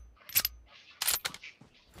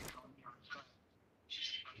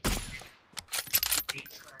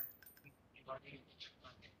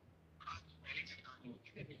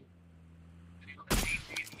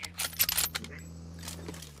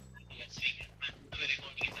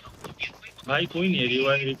 भाई कोई नहीं है,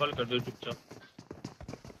 रिकॉल कर दो चुपचाप।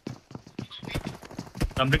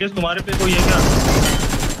 अम्बिकेश तुम्हारे पे कोई है क्या?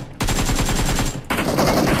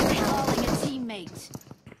 Recalling a teammate.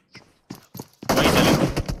 वही चले।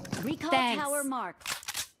 Recall tower marked.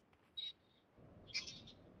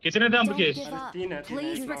 कितने थे Don't अम्बिकेश? give up. 3 है, 3 है,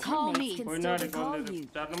 Please एक recall me. कोई Can ना still रिकॉल recall दे दो। you.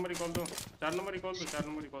 4 नंबर रिकॉल दो, 4 नंबर रिकॉल दो, 4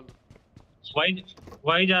 नंबर रिकॉल दो।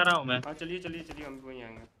 वही जा रहा हूँ मैं। हाँ चलिए चलिए चलिए, हम भी वहीं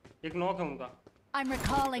आएंगे। एक नॉक है उनका। I'm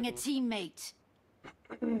recalling a teammate.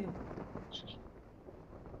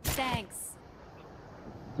 Thanks.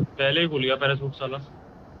 पहले ही भूल गया पैराशूट साला।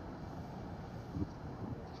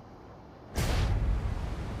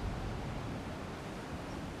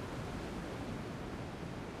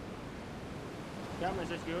 क्या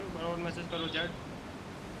मैसेज किया? और मैसेज करो जेड।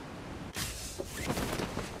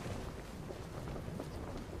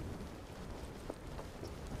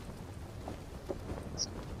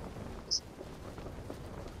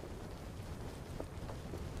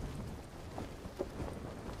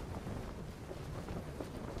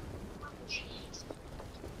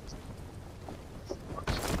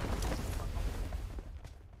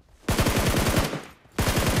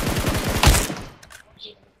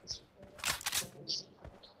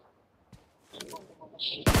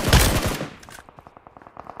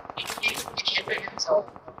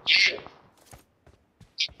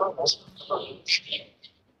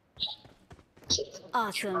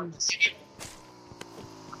 Awesome.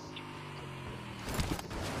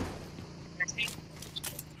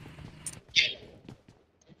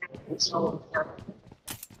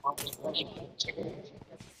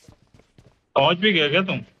 पहुंच भी गया क्या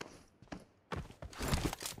तुम?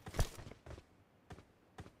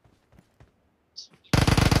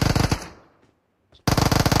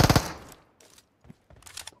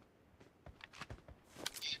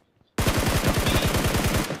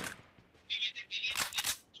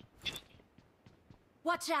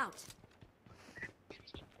 Watch out.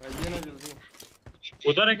 आइए ना जल्दी।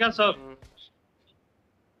 उधर है क्या सब?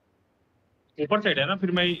 ऊपर साइड है ना?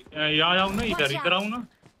 फिर मैं यहाँ आऊँ ना, इधर आऊँ ना?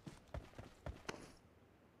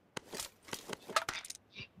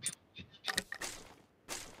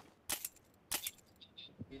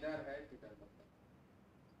 इधर है किधर बंदा?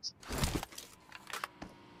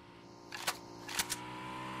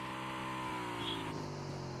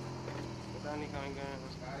 पता नहीं कहाँ गए हैं।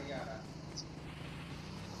 गाड़ी आ रहा है।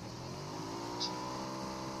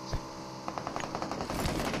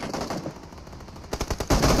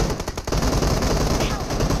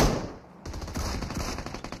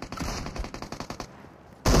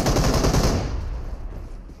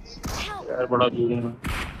 यार बड़ा दूर हूँ मैं।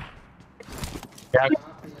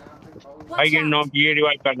 भाई ये नॉक ये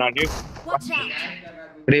रिवाइव करना ठीक। Watch out.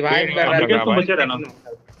 रिवाइव कर रहा अम्बिकेश था तुम बचे रहना।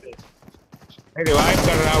 रिवाइव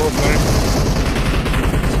कर रहा वो कर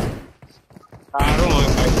चारों है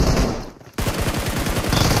भाई।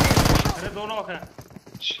 अरे 2 नॉक है,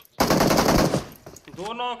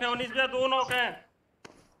 2 नॉक है 19 भैया, 2 नॉक है।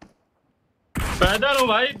 पैदल हूँ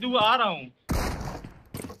भाई, तू आ रहा हूँ।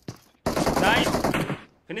 नाइस,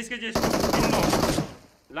 फिनिश कीजिए इसको। 3 नॉक,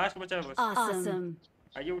 लास्ट बचा है बस। Awesome.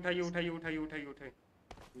 आइए उठाइए उठाइए उठाइए उठाइए उठाइए।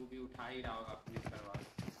 तू भी उठा ही रहा होगा पुलिस करवा।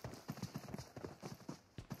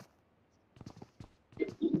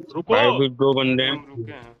 रुको, भाई भी 2 बंदे हैं। हम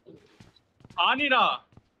रुके हैं। आ नहीं रहा।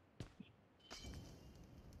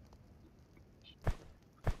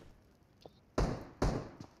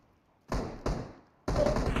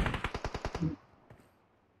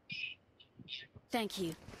 Thank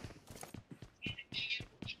you.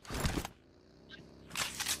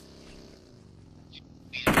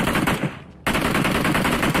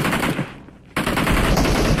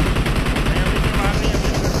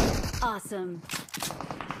 Awesome.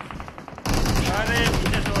 अरे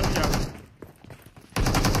पीछे से और क्या?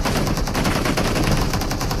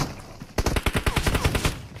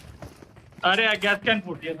 अरे यार गैस कैन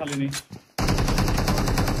फूट दिया साले ने।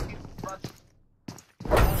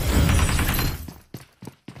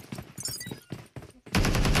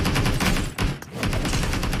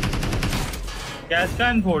 गैस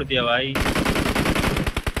कैन फोड़ दिया भाई।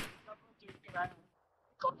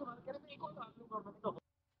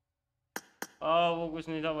 वो कुछ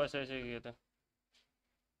नहीं था, बस ऐसे ही किया था।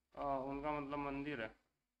 उनका मतलब मंदिर है।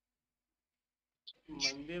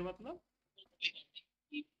 मंदिर मतलब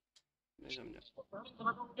नहीं समझा।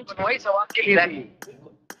 वही सवाल के लिए रही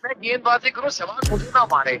मैं गेंदबाजी करूं, सवाल मुझे ना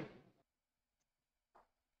मारे।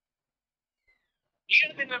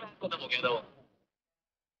 1.5 दिन में मैच खत्म हो गया था वो।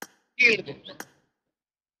 1.5 दिन में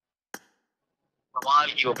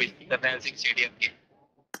कमाल की वो पिच थी करनैल सिंह स्टेडियम की।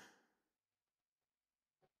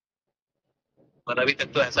 पर अभी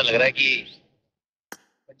तक तो ऐसा लग रहा है कि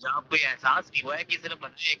पंजाब को ये एहसास नहीं हुआ है कि सिर्फ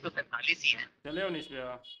बंदे 147 ही हैं। चले उन्नीस पे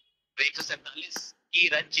 147 की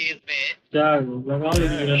रन चेज में क्या लगाओ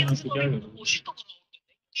ये रन में क्या करो। कोशिश तो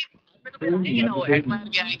करो आएंगे ना, वो हेडमैन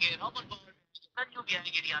भी आएंगे, रॉबर्ट बर्ड भी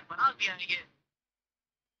आएंगे, रियान पराग भी आएंगे।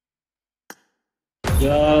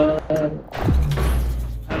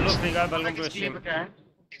 Hello Frigga, welcome to stream.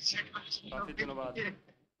 काफी दिनों बाद।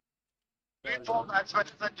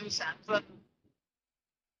 संजू सैमसन,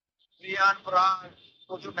 रियान पराग,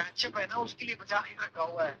 तो जो मैचअप है ना उसके लिए बचा नहीं रखा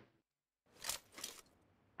हुआ है।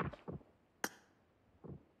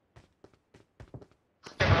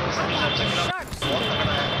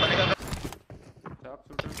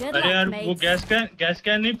 Good अरे यार luck, वो mates. गैस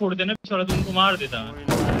कैन नहीं फोड़ते ना, छोड़ा तो उनको मार देता। कोई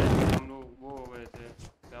ना, हम लोग वो हो गए थे,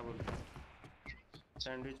 क्या बोलते हैं,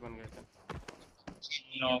 सैंडविच बन गए थे।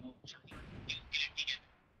 नो।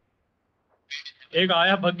 एक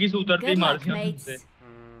आया बग्गी से उतरते ही Good मार luck, दिया mates. उनसे।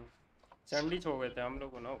 सैंडविच हो गए थे हम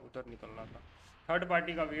लोग को ना, उधर निकलना था, थर्ड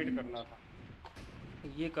पार्टी का वेट करना था,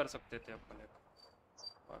 ये कर सकते थे अपने।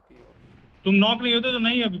 बाकी तुम नॉक नहीं होते तो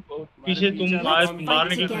नहीं, अभी पीछे तुम आए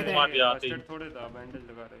मारने के लिए मार दिया आते ही। थोड़े था, बैंडेज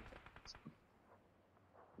लगा रहे थे।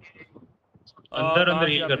 अंदर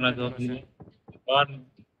हील करना था बाहर।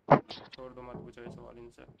 छोड़ दो, मत पूछो ये सवाल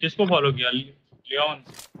इनसे। किसको फॉलो किया? लियोन।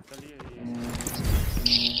 चलिए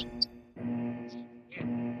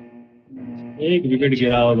एक विकेट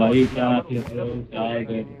गिरा भाई, क्या खेल रहे हो, क्या है।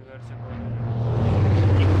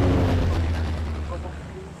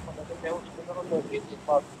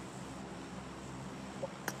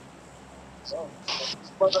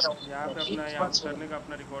 यहाँ पे अपना यहाँ करने का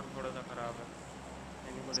अपना रिकॉर्ड थोड़ा सा खराब है,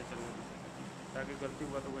 इन्हीं को ले चलने दो, ताकि गलती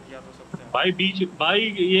हुआ तो बचिया तो सकते हैं। भाई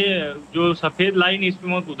ये जो सफेद लाइन इस पे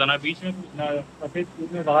मत कूदना, बीच में सफेद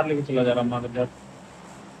कूद में बाहर लेके चला जा रहा मार।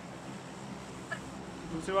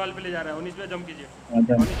 दूसरे वाल पे ले जा रहा है, उन्नीस पे जंप कीजिए,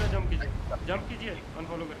 उन्नीस पे जंप कीजिए,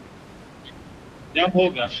 अनफॉलो करके। जंप हो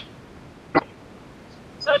गया सर,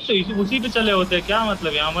 तो उसी पे चले होते हैं, क्या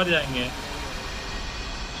मतलब यहाँ मर जाएंगे।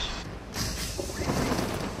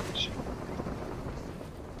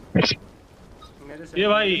 ये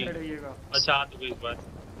भाई अच्छा आ तो इस बार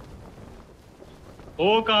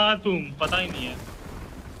हो कहाँ तुम, पता ही नहीं है।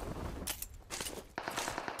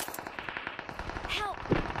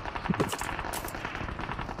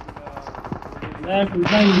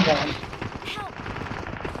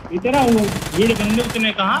 इतना वो भीड़ बंदे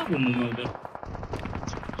उतने कहाँ घूमूंगा उधर।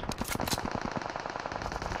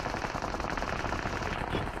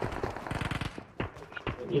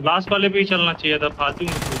 लास्ट वाले पे ही चलना चाहिए था, फालतू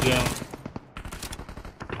में कूद गया।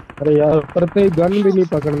 अरे यार करते ही गन भी नहीं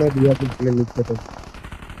पकड़ने दिया पिछले नीचे तो।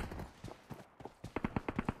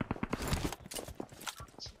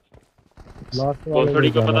 लास्ट वाले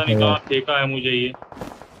थोड़ी का पता नहीं कहाँ फेंका है मुझे ये।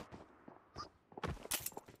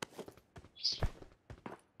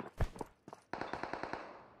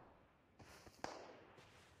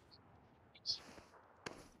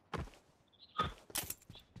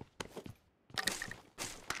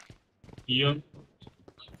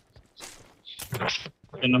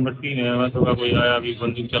 नंबर 3 है, मैं तो कोई आया अभी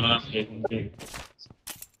बंदूक चलाना चाहिए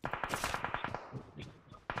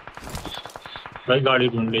भाई, गाड़ी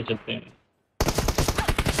ढूंढ ले चलते हैं।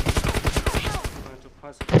 तो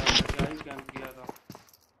फंस गया, कैंप किया था।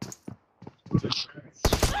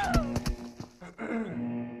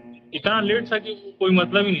 इतना लेट था कि कोई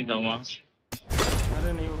मतलब ही नहीं था वहाँ।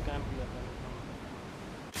 अरे नहीं, वो कैंप किया था।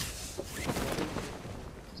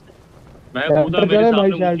 मैं कूदा, मेरे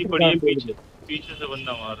सामने ऊँची पड़ी है, पीछे से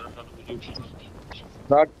बंदा मार रहा था मुझे।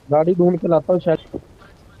 गाड़ी ढूंढ के लाता हूँ शायद।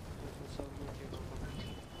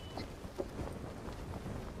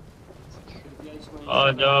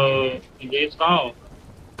 आ जाओ, इंगेज कहाँ हो?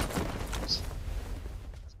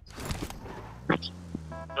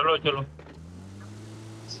 चलो चलो,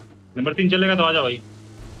 नंबर 3 चलेगा तो आजा भाई।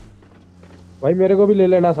 भाई मेरे को भी ले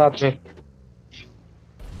लेना साथ में।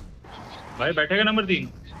 भाई बैठेगा नंबर 3?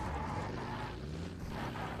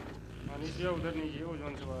 उधर नहीं है, वो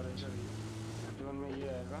जोन से बाहर है, जोन में ये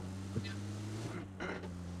आएगा।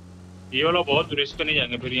 ये वाला बहुत रिस्क नहीं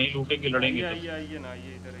जाएंगे, फिर यहीं लूटेंगे लड़ेंगे। आइए ना,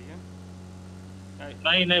 ये इधर आइए।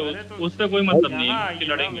 नहीं उस पे कोई मतलब नहीं है,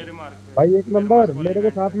 लड़ेंगे। भाई एक नंबर मेरे को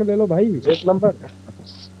साथ में ले लो भाई, एक नंबर।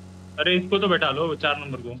 अरे इसको तो बैठा लो 4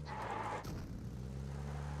 नंबर को।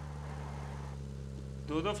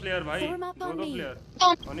 दो फ्लेयर भाई, Form up दो on me. फ्लेयर।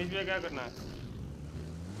 अनिश भैया क्या करना है?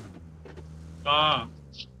 हाँ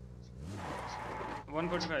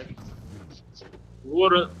 145। वो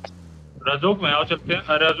रजोक में आओ, चलते हैं।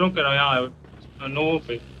 अरे रजोक के यहाँ आओ, नो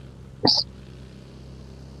पे।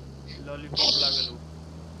 लॉलीपॉप लागे लो,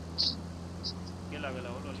 के लागे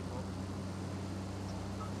लाओ लॉलीपॉप।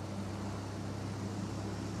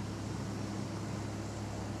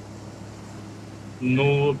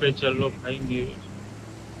 नो पे चलो भाई मेरे।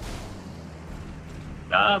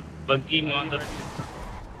 क्या बग्गी मार।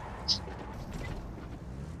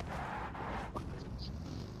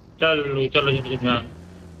 चलो चलो चलो चलो।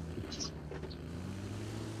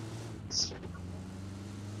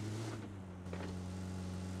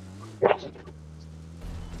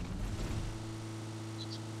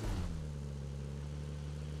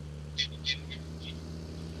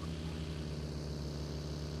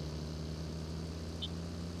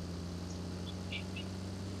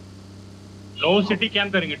 लो सिटी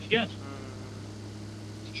कैंप करेंगे, ठीक है?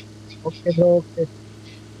 Okay bro okay.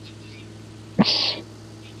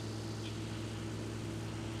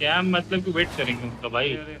 कैंप मतलब कि वेट करेंगे उनका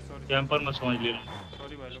भाई। अरे सॉरी कैंपर मत समझ लेना।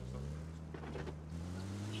 सॉरी भाई लोग, सॉरी।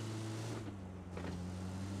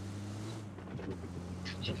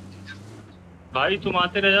 भाई तुम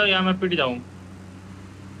आते रह जाओ या मैं पिट जाऊं। आ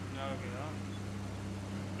गया।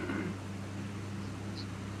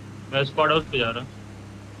 मैं स्क्वाड हाउस पे जा रहा।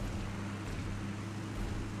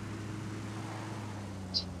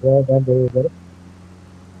 इधर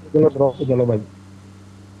चलो ड्रॉप पे चलो भाई।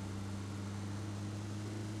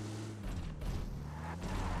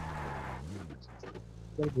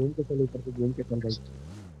 चल घूम के चलो, ऊपर से घूम के चल भाई।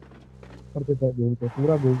 ऊपर से चल, घूम के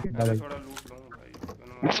पूरा घूम के जा अरे भाई। थोड़ा लूट लूँ भाई।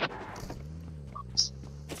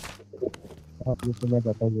 आप ये तो मैं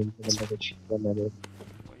जाता हूँ घूम के, बंदा को करना है।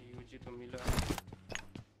 भाई यूजी तो मिला।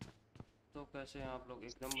 तो कैसे हैं आप लोग?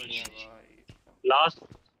 एकदम बढ़िया भाई।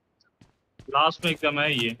 लास्ट में एकदम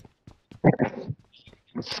है ये।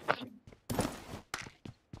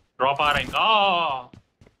 ड्रॉप आ रहे हैं।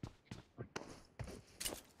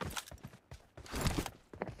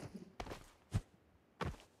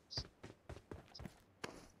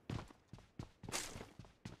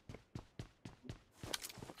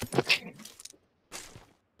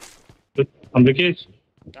 हम देखिए आ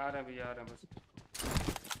रहे हैं भैया, आ रहे हैं बस।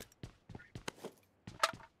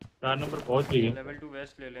 4 नंबर पहुंच गई है। लेवल 2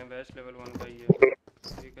 वेस्ट ले लें, वेस्ट लेवल 1 का ही है।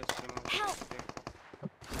 ठीक है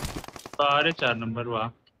सारे 4 नंबर वाह।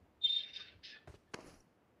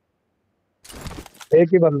 एक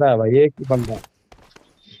ही बंदा है भाई, एक ही बंदा है।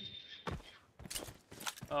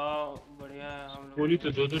 बढ़िया है। हम लोग गोली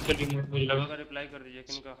तो दो चली मुझे लगा। का रिप्लाई कर दीजिए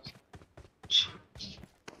किनका।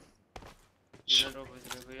 ड्रॉप भेज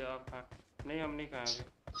रहे भैया आप खाएं। नहीं हम नहीं खाए अभी,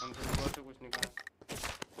 हम तो सुबह से कुछ नहीं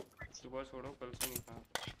खाया। सुबह छोड़ो, कल से नहीं खाया,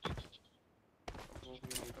 भूख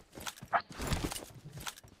भी नहीं लगता।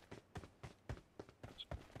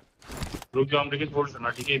 रुक जाओ, हम लेकिन होल्ड करना,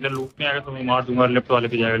 ठीक है? इधर लूट में आएगा तो मैं मार दूंगा, लेफ्ट वाले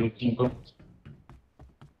पे जाएगा लूट को।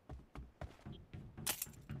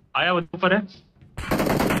 आया वो ऊपर है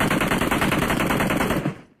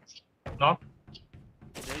नॉक।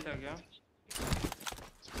 यही था क्या?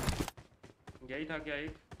 यही था क्या?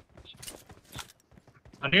 एक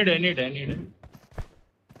नीड है।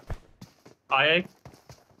 आया एक।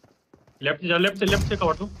 लेफ्ट जा, लेफ्ट से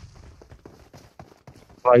कवर दो।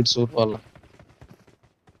 राइट सूट वाला।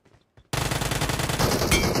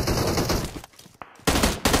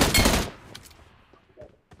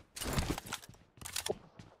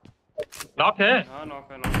 नॉक है। हाँ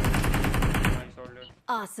नॉक है, नॉक है। Nice already.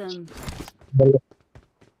 Awesome. भाई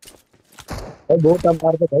बहुत काम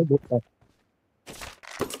मार दे भाई, बहुत काम।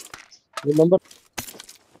 ये नंबर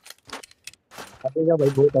आएगा भाई,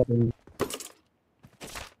 बहुत आते हैं।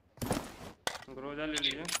 ग्रोजा ले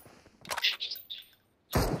लीजिए।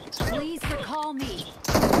 Please recall me.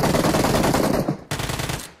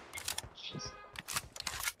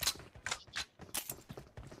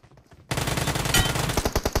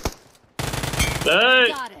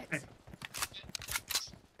 Got it.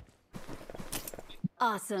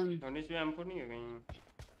 Awesome. Dhoni में M4 नहीं है कहीं?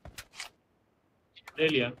 ले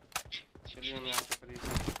लिया। चलिए हम यहाँ से खरीद।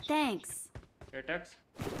 Thanks. एटैक्स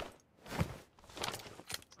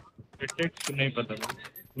एटेक्स नहीं पता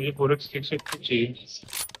मुझे, 4x किक से कुछ चाहिए।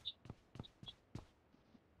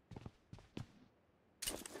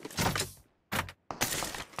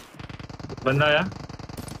 बंदा आया।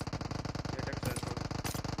 एटैक्स है सॉरी।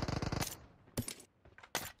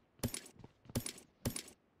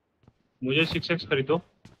 मुझे 6x खरीदो,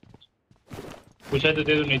 कुछ है तो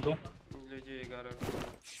दे दो, नहीं तो लीजिए 11।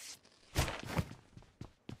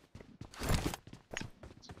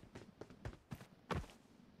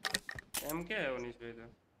 MK है उन्नीस पे तो।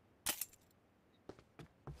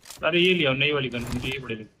 अरे ये लिया नई वाली गन, मुझे ये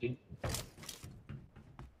बड़ी लगती है।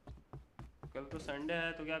 कल तो संडे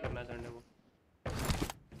है तो क्या करना है संडे को?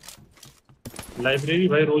 लाइब्रेरी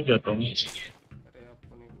भाई रोज जाता हूँ। अरे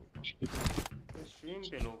आपको नहीं पूछा, स्ट्रीम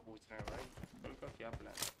पे लोग पूछ रहे हैं भाई कल का क्या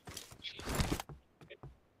प्लान है?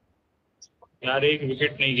 यार एक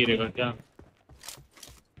विकेट नहीं गिरेगा क्या?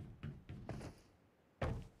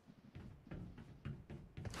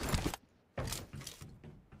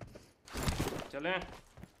 चलें?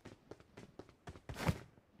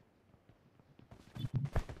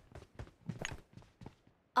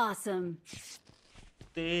 Awesome.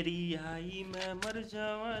 तेरी आई मैं मर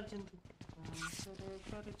जावा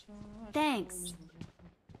Thanks.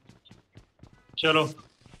 चलो।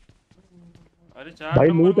 अरे 4 भाई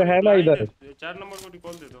नंबर लूट को है ना रिप्लाई इधर। दे, 4 नंबर को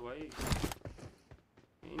रिकॉल दे दो भाई।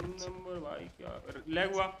 3 नंबर भाई क्या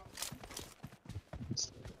लैग हुआ?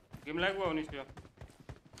 गेम लैग हुआ उन्नीस पे?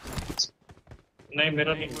 नहीं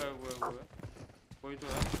मेरा नहीं नहीं हुआ। कोई तो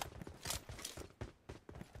है।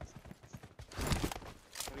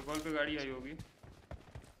 रिकॉल पे गाड़ी आई होगी।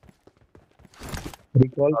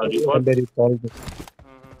 रिकॉल रिकॉल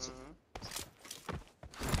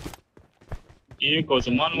ये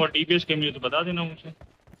कौशमान वो टीपीएस के लिए तो बता देना मुझे।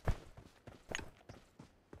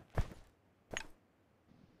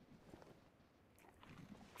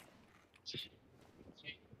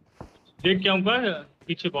 देख क्या होगा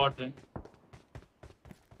पीछे बॉट है।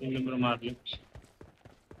 3 नंबर मार ले।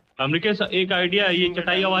 अमरीका से एक आइडिया है, ये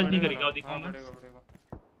चटाई आवाज नहीं करेगा दिखाओ ना।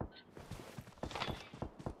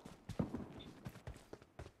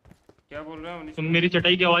 क्या बोल रहा है? तुम मेरी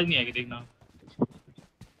चटाई की आवाज नहीं आएगी देखना।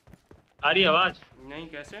 आ रही आवाज? नहीं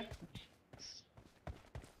कैसे?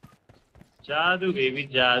 जादू बेबी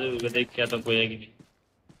जादू, देख क्या तो कोई आएगी नहीं।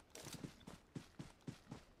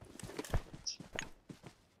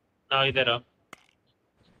 हाँ इधर आओ।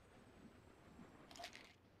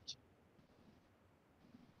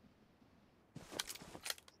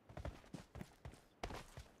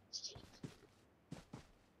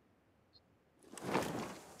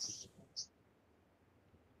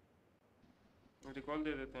 रिकॉल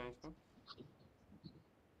दे देते हैं इसको।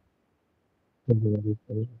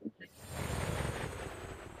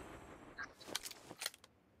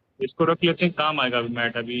 इसको रख लेते हैं, काम आएगा अभी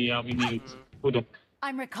मैट, अभी यहाँ भी नहीं कूदो।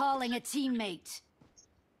 I'm recalling a teammate.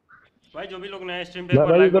 भाई जो भी लोग नए स्ट्रीम पे एक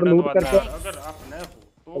बार लाइक बटन दबा देना। अगर आप नए हो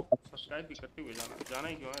तो सब्सक्राइब भी करते हुए जाना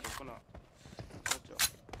ही क्यों है, रुको ना। अच्छा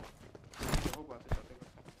हो बातें करते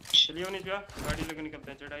करते चलिए उन्नीस भैया गाड़ी लेकर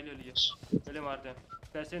निकलते हैं। चढ़ाई ले लीजिए पहले मारते हैं।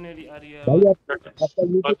 कैसे नहीं आ रही है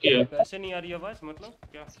बाकी है कैसे नहीं आ रही आवाज? मतलब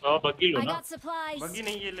क्या? हाँ बग्गी लो I ना। got supplies. बग्गी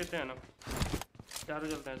नहीं ये लेते हैं ना, चारों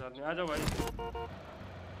चलते हैं साथ में। आ जाओ भाई।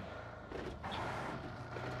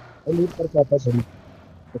 लूट कर आता है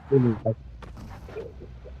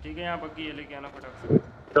ठीक है यहाँ बग्गी ये लेके आना फटाक से।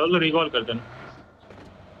 चलो रिकॉल कर देना।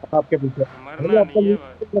 आपके पीछे मरना नहीं है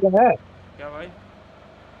भाई। है क्या भाई?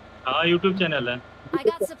 हाँ यूट्यूब चैनल है। I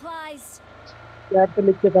got supplies. चैट पे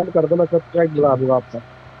लिख के सेंड कर दो, मैं सब्सक्राइब बुला दूंगा आपका।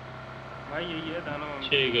 भाई यही है दानव।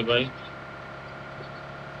 ठीक है भाई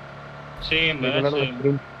सेम है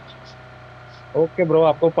सेम। ओके ब्रो,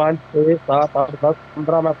 आपको 5 6 7 8 10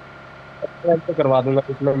 15 मैं सब्सक्राइब करवा दूंगा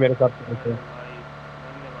इसमें मेरे साथ। भाई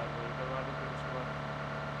धन्यवाद भाई करवा दो। फिर उसके बाद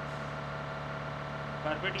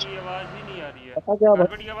कारपेट की आवाज ही नहीं आ रही है। पता क्या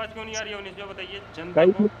कारपेट की आवाज क्यों नहीं आ रही है उन्नीस जो बताइए जनता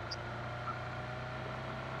को।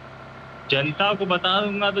 जनता को बता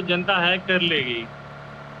दूंगा तो जनता हैक कर लेगी।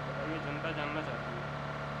 बताइए जनता जानना चाहती है,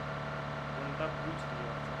 जनता पूछ रही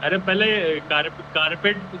है। अरे पहले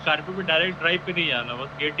कारपेट पे डायरेक्ट ड्राइव पे नहीं जाना, बस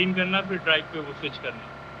गेटिंग करना फिर ड्राइव पे वो स्विच करना।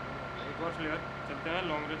 एक और प्लेयर चलते हैं,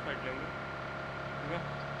 लॉन्ग रेंज फाइट लेंगे ठीक है।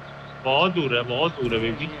 बहुत दूर है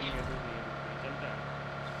बेबी। चलते हैं।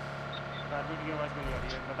 कारपेट की आवाज क्यों नहीं आ रही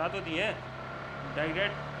है बता तो दिए।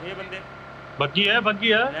 डायरेक्ट ये बंदे बग्गी है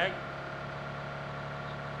लैग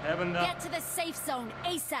है बंदा। Get to the safe zone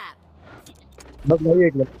ASAP. बस भाई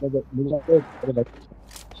एक मिनट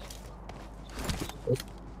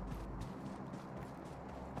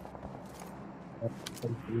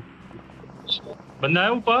बंदा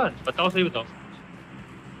है ऊपर, बताओ सही बताओ।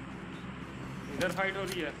 इधर फाइट हो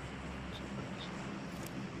रही है।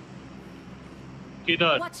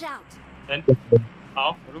 किधर? Watch out.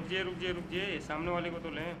 आओ रुक जाइए सामने वाले को तो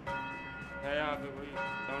लें। है यहाँ पे कोई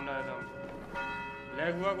साउंड आया था।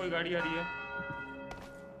 लैग हुआ, कोई गाड़ी आ रही है।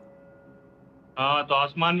 हाँ तो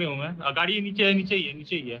आसमान में हूँ मैं। गाड़ी नीचे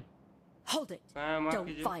ही है। Hold it. मार Don't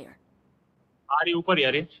कीजिए। fire. आ रही ऊपर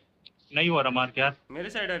यार, नहीं हो रहा मार के यार। मेरे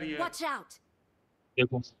साइड आ रही है। Watch out.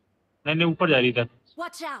 देखो नहीं ऊपर जा रही था।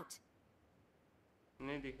 Watch out.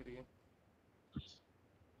 नहीं दिख रही है।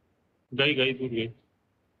 गई गई दूर गई।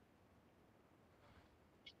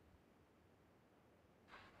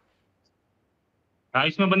 हाँ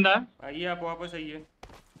इसमें बंदा है। आइए आप वापस आइए।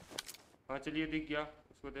 हाँ चलिए दिख गया,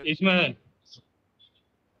 उसको दे, इसमें है।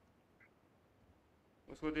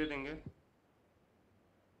 उसको दे देंगे।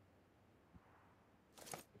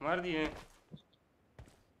 मार दिए।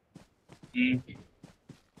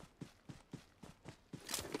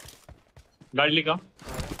 गाड़ी लेगा।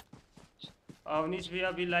 अवनीश भी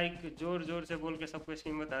अभी लाइक जोर जोर से बोल के सबको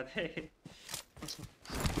स्कीम बता दे।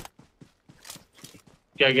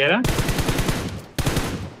 क्या कह रहा?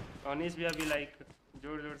 अवनीश भी अभी लाइक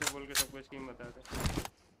जोर जोर से बोल के सबको स्कीम बता दे।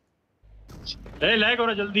 ए लैग हो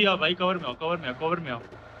रहा, जल्दी आओ भाई, कवर में आओ, कवर में आओ, कवर में आओ।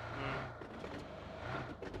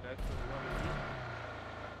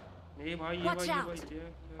 ये भाई ये भाई ये भाई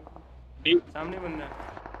सामने बंदा है।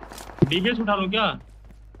 डीबीएस उठा लूं क्या?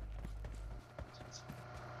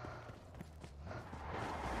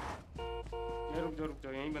 ये रुक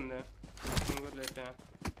जाओ यहीं बंदा है, फिंगर लेते हैं।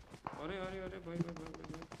 अरे अरे अरे भाई भाई भाई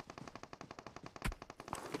भाई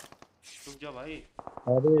रुक जा भाई।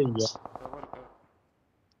 अरे यार कवर कर।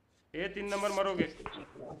 ये 3 नंबर मरोगे।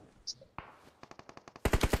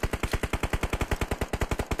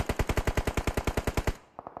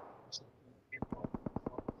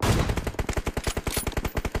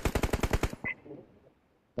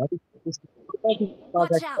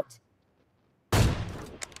 Watch out!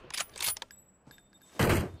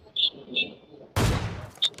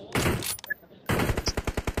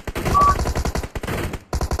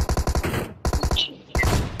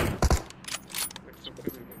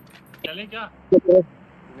 चलें क्या? नहीं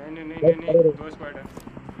दो स्क्वाड है।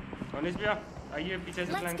 मनीष भैया आइए पीछे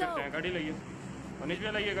से Let's फ्लैंक go. करते हैं, गाड़ी लाइए। मनीष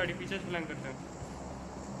भैया लाइए गाड़ी, पीछे से फ्लैंक करते हैं।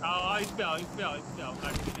 आओ इस पे आओ, इस पे आओ, इस पे आओ।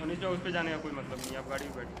 गाड़ी मनीष भैया उस पे जाने का कोई मतलब नहीं है, आप गाड़ी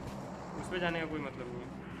में बैठिए। उस पे जाने का कोई मतलब नहीं है।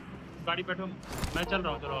 गाड़ी बैठो, मैं चल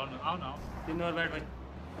रहा हूँ। चलो आओ ना, आओ ना आओ। 3 और बैठ भाई।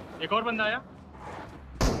 एक और बंदा आया।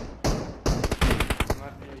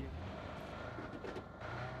 मार दिया ये।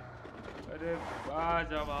 अरे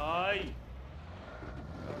बाजा भाई।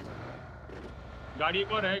 गाड़ी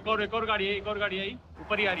एक और है, एक और गाड़ी है, एक और गाड़ी आई।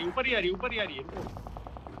 ऊपर ही आ रही है, ऊपर ही आ रही है, ऊपर ही आ रही है। रुको।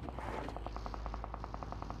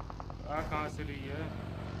 कहाँ से रही है?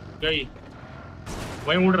 गई।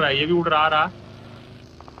 वहीं उड़ रहा है, ये भी उड़ रहा, आ रहा।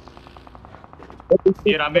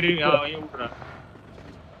 ये रहा मेरी, हाँ वहीं उड़ रहा।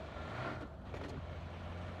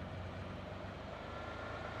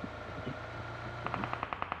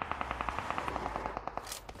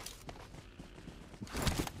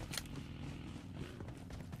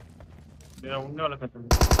 मेरा उड़ने वाला खत्म।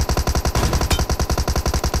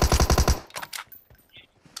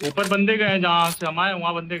 ऊपर बंदे गए हैं, जहाँ से हम आए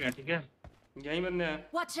वहाँ बंदे गए, ठीक है? यहीं बंदे हैं।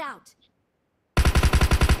 Watch out!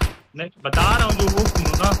 नहीं बता रहा हूँ, जो वो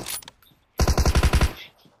सुनो ना।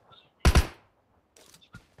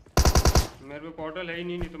 मेरे पे पोर्टल है ही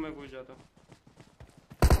नहीं तो मैं घुस जाता।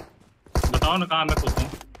 बताओ ना कहाँ मैं घुसूं।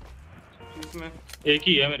 इसमें एक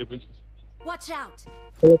ही है मेरे पे। Watch out!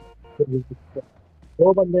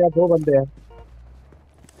 दो बंदे हैं, दो बंदे हैं।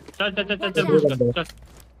 चल चल चल चल चल Watch पुश out. कर,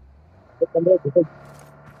 चल।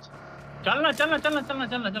 चलना चलना चलना चलना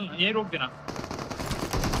चलना चलना, यही रोक देना।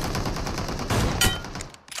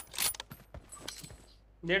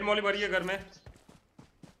 डेड मॉली भरी है घर में।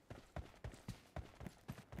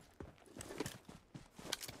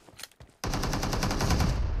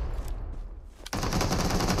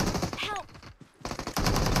 Help!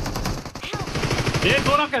 ये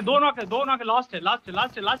दो नॉक है, दो नॉक है, दो नॉक है। लास्ट है, लास्ट है,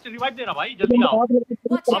 लास्ट है, लास्ट है। रिवाइव दे रहा भाई, जल्दी आओ।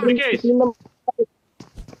 Watch out! अमृकेश,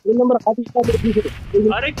 3 नंबर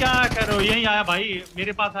अरे क्या कर रहे हो? यहीं आया भाई,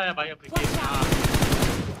 मेरे पास आया भाई अमृकेश। हाँ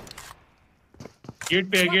गेट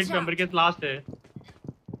पे है, गेट पे अमृकेश लास्ट है।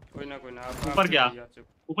 कोई ना आप ऊपर गया,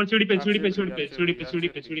 ऊपर सीढ़ी पे, सीढ़ी पे, आप सीढ़ी पे, सीढ़ी सीढ़ी पे, पे, आप सीढ़ी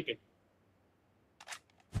पे, सीढ़ी सीढ़ी पे,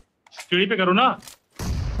 सीढ़ी पे करो ना।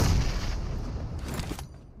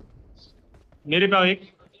 मेरे पे आओ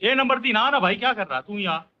एक। ये नंबर 3 आ ना भाई, क्या कर रहा तू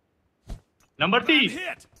यहाँ? Number 3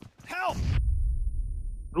 Hit! Help!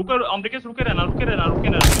 रुको अमृकेश, रुके रहना, रुके रहना, रुके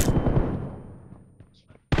रहना।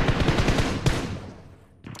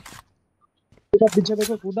 पीछे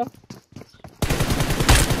देखो, कूदा।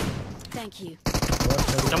 Thank you.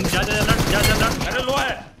 जा जा जा जा जा। अरे लो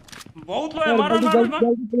है, बहुत लो है। मारो मारो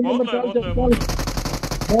मारो, बहुत लो है,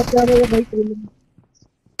 बहुत लो है, बहुत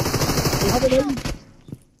लो है।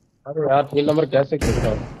 अरे यार 3 नंबर कैसे खेल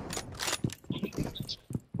रहा है?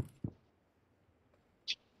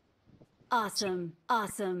 Awesome.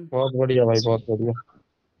 Awesome. बहुत बढ़िया भाई, बहुत बढ़िया।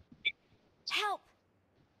 Help!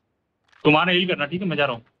 तुम्हारा यही करना, ठीक है? मैं जा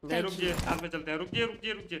रहा हूँ। नहीं रुकिए, साथ में चलते हैं।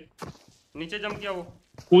 रुकिए। नीचे जंप किया वो।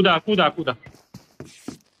 कूदा कूदा कूदा।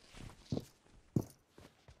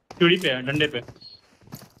 सीढ़ी पे है, डंडे पे।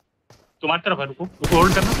 तुम्हारी तरफ है, रुको रुको,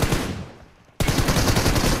 होल्ड करना।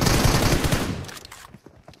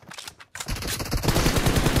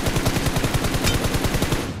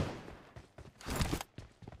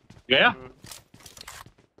 गया।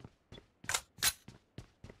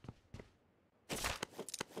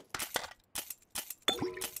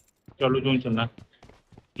 चलो जोन चलना,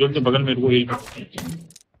 जोन के बगल में रुको, हील कर।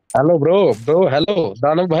 हेलो ब्रो, हेलो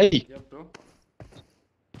दानव भाई। जब ब्रो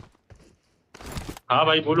हाँ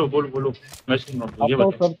भाई बोलो बोलो बोलो, मैं सुन रहा हूँ, ये आपका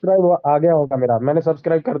बताओ। सब्सक्राइब आ गया होगा मेरा, मैंने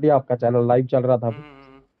सब्सक्राइब कर दिया आपका चैनल, लाइव चल रहा था अभी।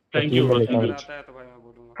 थैंक स्ट्रीम यू में ब्रो, देखा थैंक अगर यू। मैंने। आता है तो भाई मैं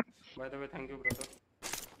बोलूंगा। By the way thank you brother.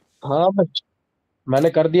 हाँ मैंने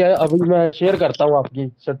कर दिया है, अभी मैं शेयर करता हूँ आपकी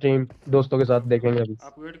स्ट्रीम, दोस्तों के साथ देखेंगे अभी।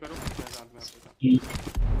 आप वेट करो, खेलते हैं साथ में आपके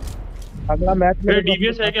साथ। अगला मैच मेरे फिर को अपने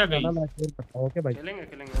डीबीएस है साथ क्या कहीं? खिलाना, मैं शेयर करता हूँ। ओके भाई। खेलेंगे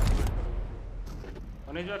खेलेंगे, आप वेट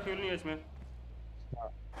करो। अनिल भाई फ्यूल नहीं है इसमें।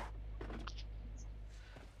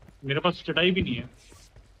 मेरे पास चटाई भी नहीं है।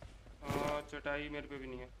 चटाई मेरे पे भी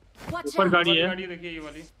नहीं है। Watch ऊपर out! गाड़ी वाली है, गाड़ी देखिए, ये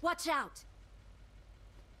वाली। Watch out!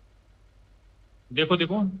 देखो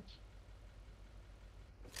देखो।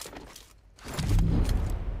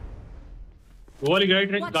 वो वाली गाड़ी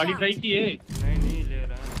Watch गाड़ी out! ट्राई की है। नहीं नहीं ले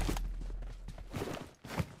रहा है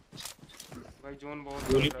भाई, जोन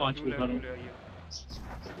बहुत गोली कर रहा है। 5 फ्यूल है, उठा फ्यूल रहा। है ये।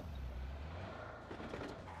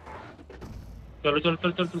 चलो चल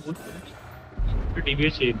चल चल चल, फिर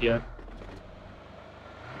डीबीएस चाहिए यार।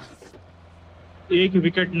 एक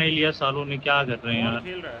विकेट नहीं लिया सालों ने, क्या कर रहे हैं कौन यार,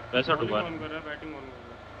 खेल रहा है? पैसा बॉलिंग डुबा कौन रहे कर रहा है, बैटिंग कौन कर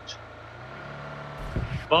रहा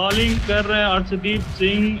हैं। बॉलिंग कर रहे हैं अर्शदीप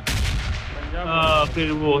सिंह, है? पंजाब कौन कर रहा है?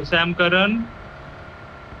 फिर वो सैम करन।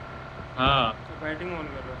 हाँ तो बैटिंग कौन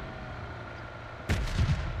कर रहा है?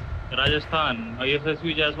 राजस्थान,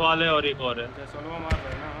 यशस्वी जायसवाल है और एक और है। जयसवाल मार रहा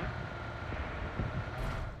है ना? हाँ?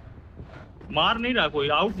 मार नहीं रहा कोई,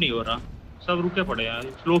 आउट नहीं हो रहा, सब रुके पड़े हैं,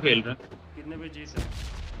 स्लो खेल रहे हैं। कितने पे जीत है?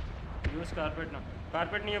 यूज कारपेट ना,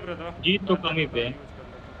 कारपेट नहीं है ब्रदर। जीत तो कम ही पे है। यूज कर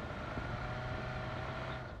लेते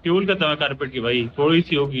फ्यूल का है कारपेट की भाई, थोड़ी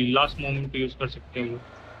सी होगी, लास्ट मोमेंट पे यूज कर सकते हैं वो।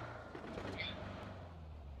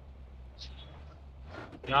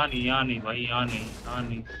 यहाँ नहीं भाई, यहाँ नहीं, यहाँ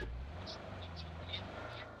नहीं।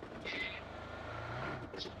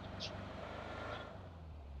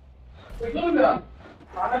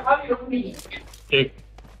 ठीक।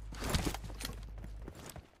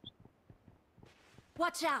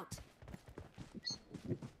 Watch out!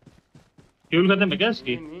 फ्यूल खत्म है क्या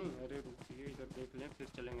इसकी? नहीं नहीं, अरे रुकिए, इधर देख लें फिर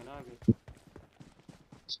चलेंगे ना आगे।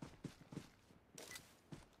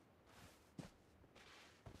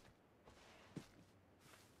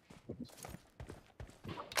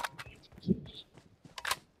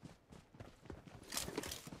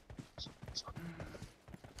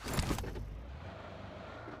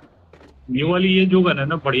 न्यू वाली ये जो गन है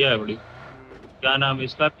ना, बढ़िया है बड़ी। क्या नाम है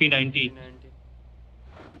इसका? P90। 90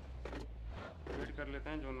 वेट कर लेते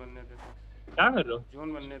हैं, जोन बनने देते हैं। क्या कर रहे हो?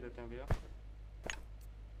 जोन बनने देते हैं भैया।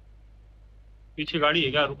 पीछे गाड़ी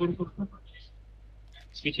है क्या? रुको रुको रुको,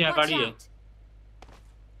 पीछे यहाँ Watch गाड़ी है। out!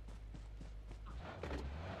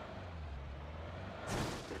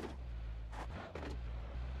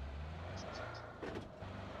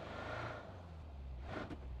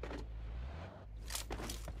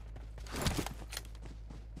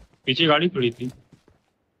 पीछे गाड़ी खड़ी थी।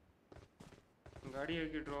 गाड़ी है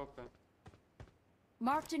कि ड्रॉप है?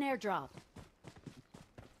 Marked an airdrop.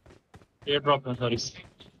 Air drop है, सॉरी।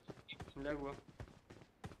 लग हुआ।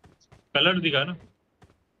 कलर दिखा ना,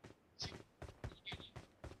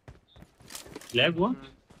 लैग हुआ।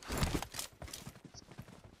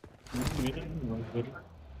 मेरा नहीं हुआ, मेरा।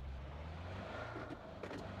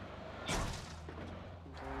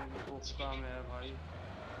 लिपोक्का में है भाई।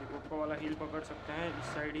 लिपोक्का वाला हील पकड़ सकते हैं, इस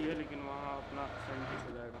साइड ही है, लेकिन वहाँ अपना सेंटिस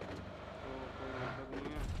हो जाएगा तो कोई मतलब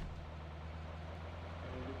नहीं है।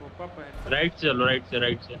 लिपोक्का पहले राइट से चलो,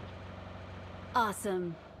 राइट से। Awesome.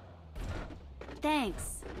 Thanks.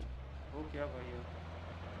 वो क्या भाई है?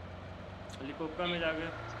 लिपोक्का में जाके,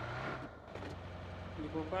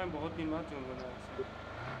 लिपोक्का में बहुत दिन बाद जोन बना है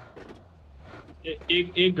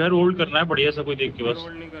इससे। एक घर होल्ड करना है बढ़िया सा, कोई देख के बस।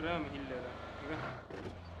 होल्ड नहीं कर रहा, हम हील ले रहे हैं, ठीक है?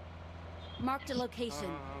 Marked a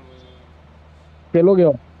location. हाँ वही। खेलोगे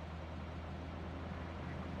और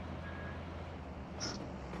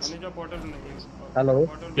मैंने जो पोर्टल में नहीं है। हेलो।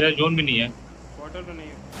 मेरा जोन में नहीं है, पोर्टल में नहीं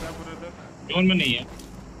है, क्या बोल रहे थे? जोन में नहीं है।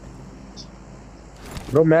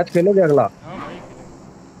 ब्रो मैच खेलोगे अगला? हाँ भाई खेलेंगे।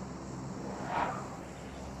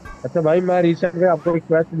 अच्छा भाई, मैं रिसेंट में आपको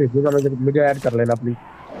रिक्वेस्ट भेज दूंगा, मुझे ऐड कर लेना प्लीज।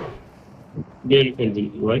 बिल्कुल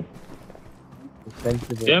बिल्कुल भाई।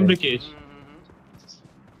 Thank you same Rikesh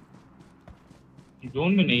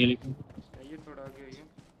zone में नहीं है, लेकिन ये थोड़ा आगे है।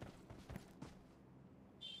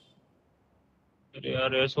 अरे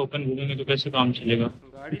यार ऐसे ओपन घूमेंगे तो कैसे काम चलेगा?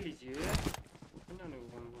 गाड़ी लीजिए, ओपन जाने को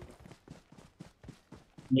कौन बोल रहा?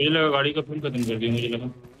 मुझे लगा गाड़ी का फ्यूल खत्म कर दिया, मुझे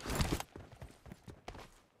लगा।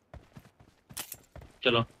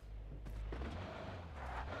 चलो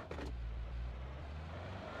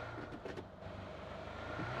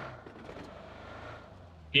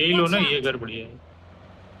यही लो Watch ना, ये out! घर बढ़िया है।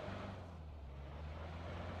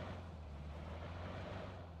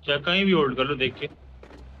 चाहे कहीं भी होल्ड कर लो देख के।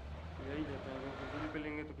 यही लेते हैं, क्योंकि हिल पे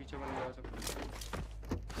लेंगे तो पीछे बंदे आ सकते हैं।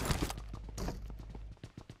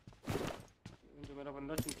 जो मेरा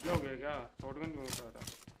बंदा चूतिया हो गया क्या? शॉटगन क्यों उठा रहा?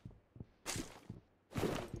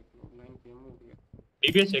 देख लो 9 PM हो गया।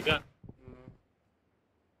 डीपीएस है क्या?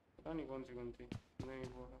 पता नहीं कौन सी नहीं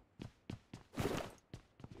वो है।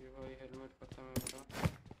 ये भाई हेलमेट खत्म है मेरा।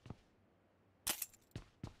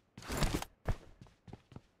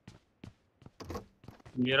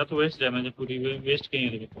 मेरा तो वेस्ट डैमेज है पूरी, वेस्ट कहीं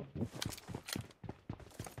है देखो।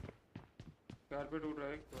 कारपेट उड़ रहा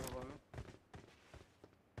है हवा में।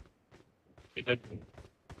 इधर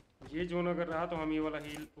ये जोन अगर रहा तो हम ये वाला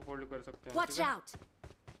हील होल्ड कर सकते हैं। Watch out!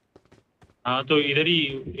 हाँ तो इधर ही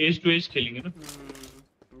एज टू एज खेलेंगे ना।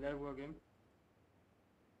 लैग हुआ गेम।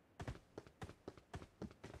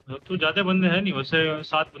 तो ज्यादा बंदे हैं नहीं, वैसे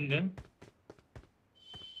 7 बंदे हैं।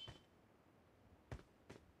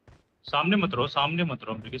 सामने मत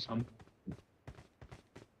रहो मेरे सामने।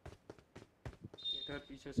 इधर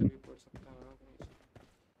पीछे से भी पड़ सकता है ना कहीं से।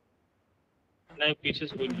 नहीं पीछे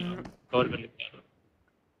से कोई नहीं है, कवर कर लेते हैं।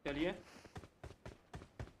 चलिए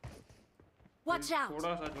Watch out!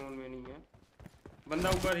 थोड़ा सा जोन में नहीं है बंदा,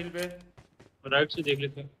 ऊपर हिल पे। राइट से देख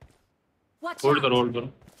लेते हैं। Watch hold out! करो।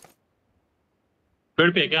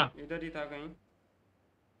 पेड़ पे है क्या? इधर ही था कहीं,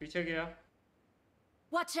 पीछे गया।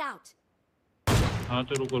 Watch out! हाँ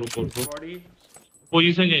तो रुको। बॉडी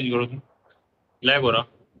पोजीशन चेंज करो तुम, लैग हो रहा।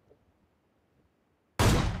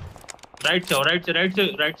 राइट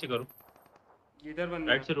से करो। इधर बंदा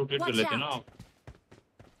राइट से रोटेट कर Watch लेते हैं ना out! आप।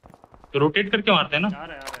 तो रोटेट करके मारते हैं ना। आ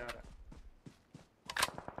रहा है।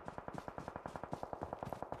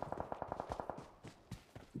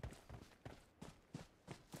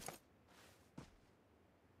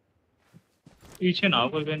 पीछे ना हो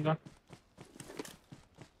कोई बहन का।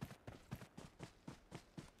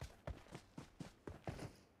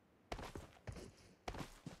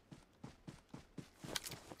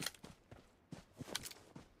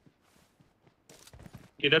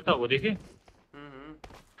 किधर था वो देखिए।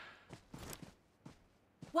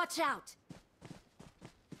 Watch out!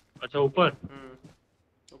 अच्छा ऊपर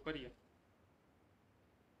ऊपर ही है।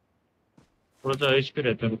 थोड़ा सा एज पे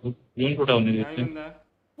रहते हैं, रुको यूं टूटा होने यहाँ देते ही हैं। बंदा है,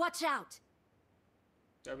 Watch out!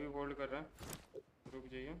 अभी होल्ड कर रहा है, रुक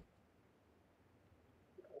जाइए।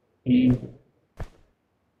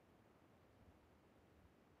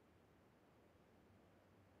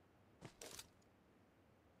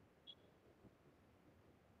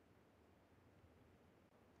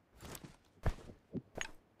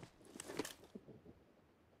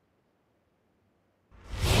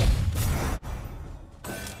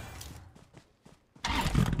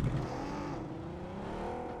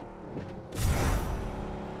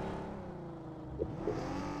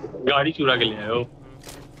 गाड़ी चुरा के ले आए हो।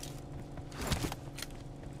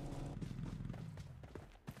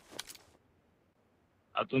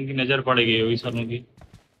 अब तो उनकी नजर पड़ गई होगी सालों की।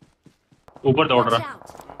 ऊपर दौड़ Watch रहा। out!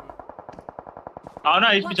 आओ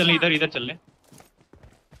ना इस पे चलने, इधर चलने।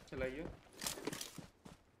 चलाइए।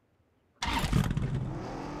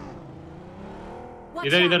 Watch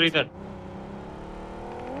out! इधर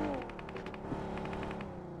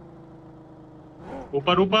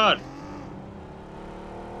ऊपर।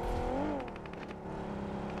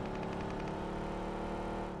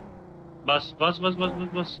 बस।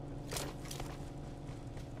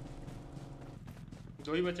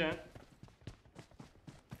 दो ही बचे हैं।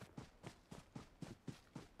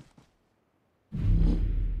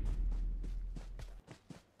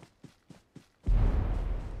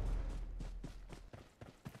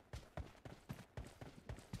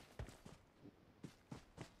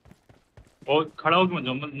 और खड़ा होके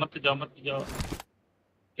मत जाओ।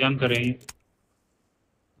 क्या हम करेंगे?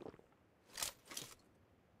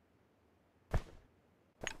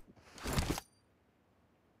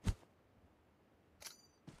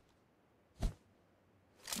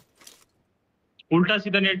 उल्टा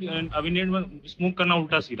सीधा नेट, अभी नेट में स्मोक करना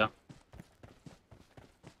उल्टा सीधा।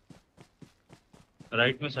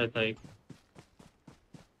 राइट में शायद था एक।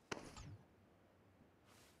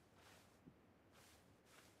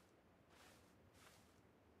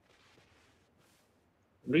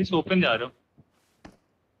 ब्रिज ओपन जा रहे हो।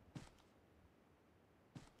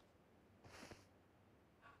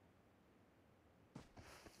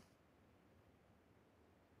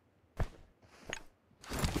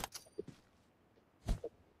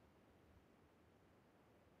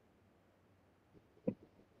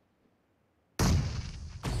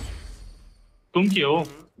 तुम किए हो?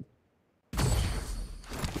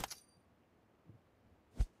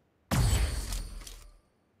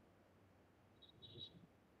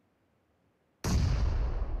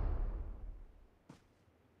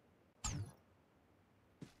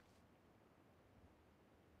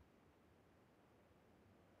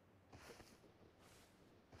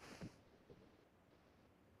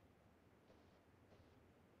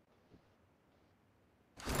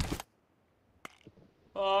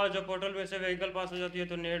 जब पोर्टल में से व्हीकल पास हो जाती है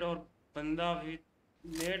तो नेड और बंदा भी,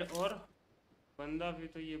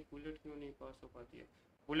 तो ये बुलेट क्यों नहीं पास हो पाती है?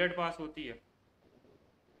 बुलेट पास होती है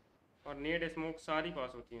और नेड स्मोक सारी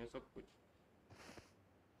पास होती हैं, सब कुछ।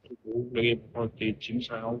 भूख लगी बहुत तेज, जिम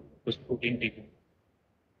से आया हूँ, कुछ प्रोटीन टी।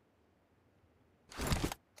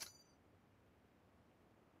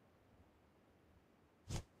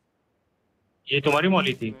 ये तुम्हारी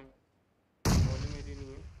मौली थी? मौली मेरी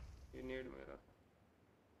नहीं है, ये नेड मेरा।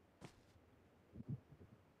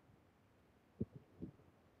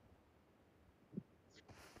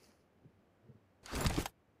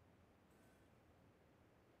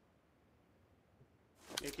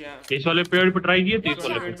 एक यहाँ 30 वाले पेड़ पे ट्राई किए? 30 Watch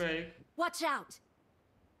वाले पेड़ पे पे एक Watch out!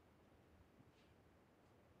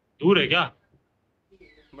 दूर है क्या?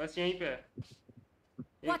 बस यहीं पे है,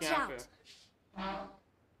 एक Watch यहाँ पे out! है।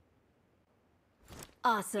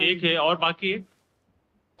 Awesome. एक है और बाकी है?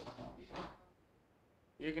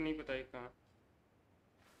 एक नहीं पता एक कहाँ।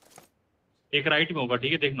 एक राइट में होगा,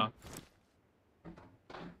 ठीक है देखना।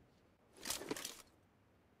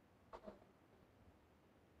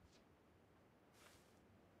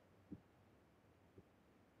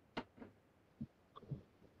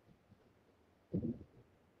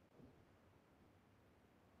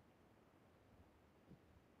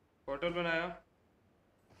 पोर्टल बनाया।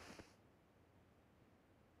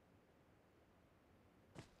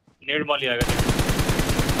 नेड मॉली आएगा देख।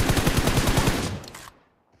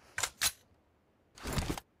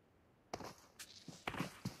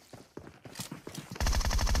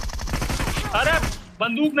 अरे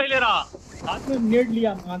बंदूक नहीं ले रहा, हाथ में नेड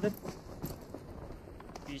लिया मादर।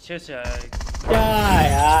 पीछे से आया एक। क्या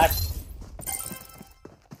यार,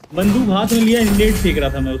 बंदूक हाथ में लिया, नेड फेंक रहा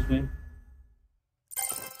था मैं उसमें।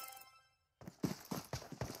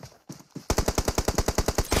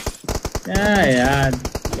 क्या यार,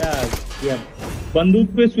 क्या बंदूक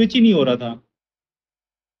पे स्विच ही नहीं हो रहा था।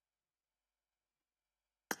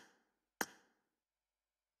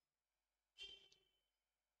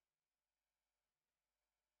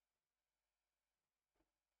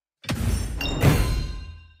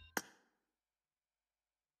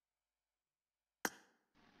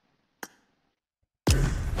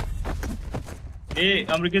 ए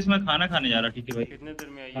अमृकेश, मैं खाना खाने जा रहा, ठीक है भाई? कितने देर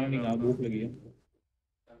में खाना नहीं आइएगा? खा, भूख लगी है।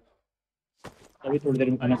 अभी थोड़ी देर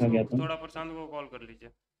में खाना खा गया था। थोड़ा प्रशांत को कॉल कर लीजिए।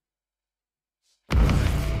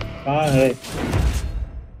 कहाँ है?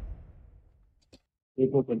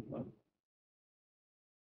 देखो पर खाना।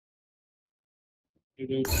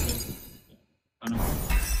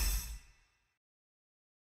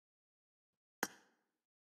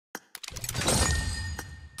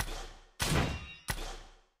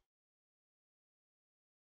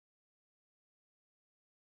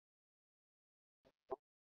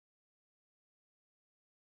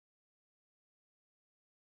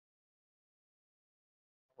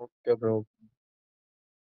 Okay bro.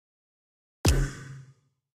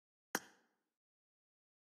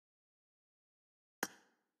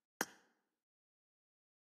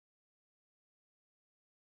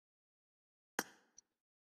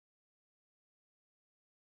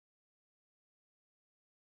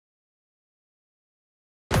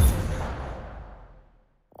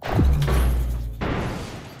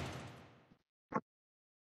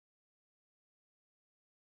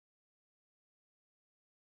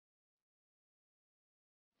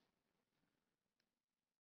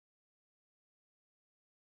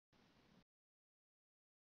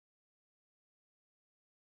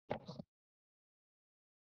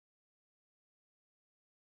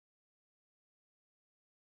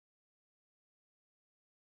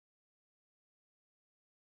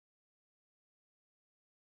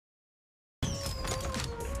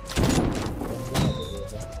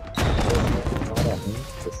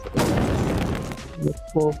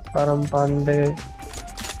 देखो परम पांडे,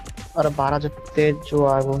 अरे 12 जो तेज जो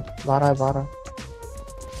आए वो 12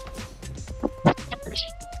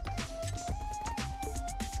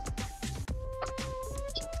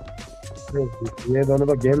 ये दोनों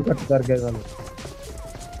तो गेम कट कर गए दोनों।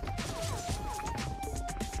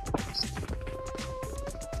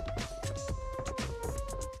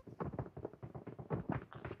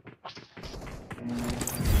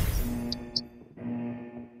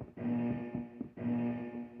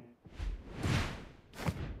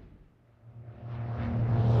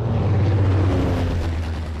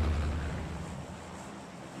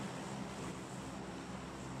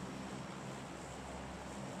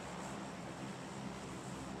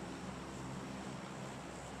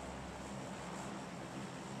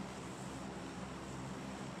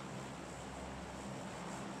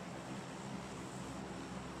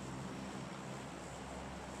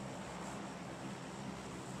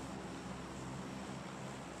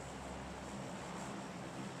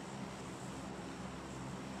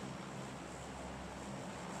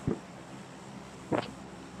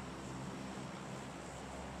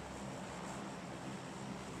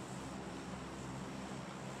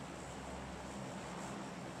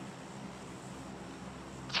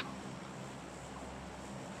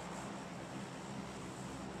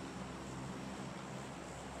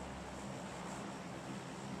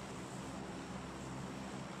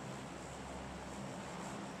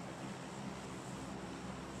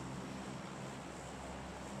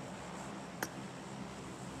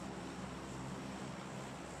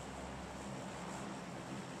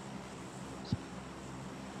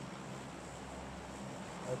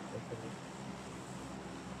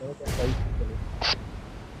 सही से चलो।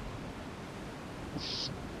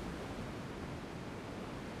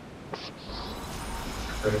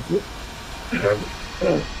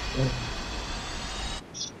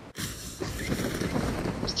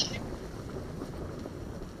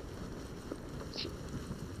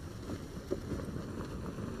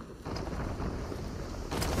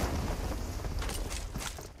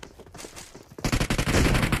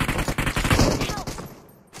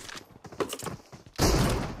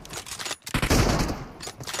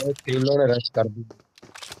 तीनों ने रश कर दी।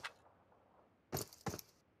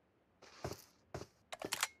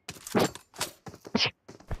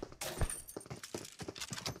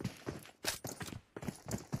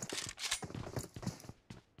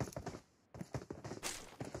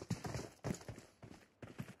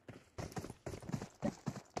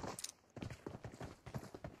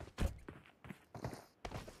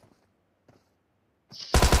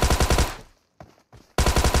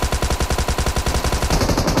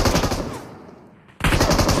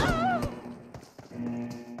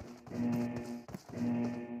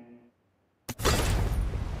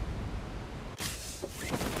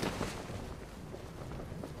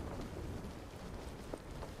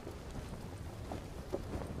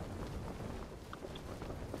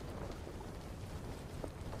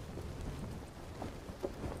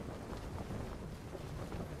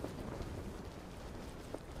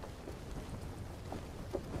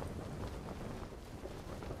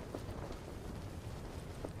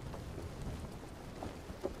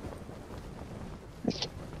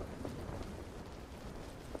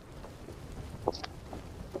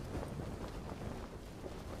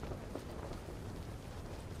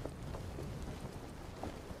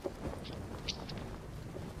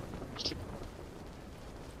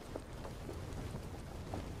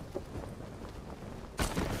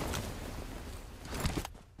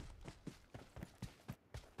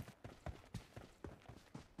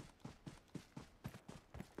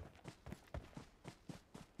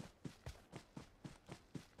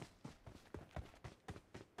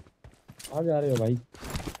 कहाँ जा रहे हो भाई?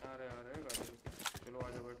 आ रहे गाड़ी लेके। चलो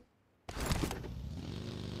आजा बैठ।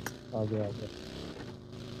 आगे आगे।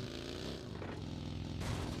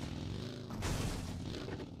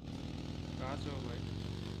 कहाँ से हो भाई?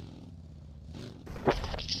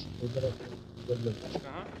 इधर इधर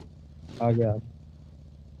कहाँ? आगे आगे।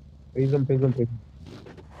 Prism prism prism.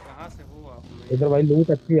 कहाँ से हो आप? इधर भाई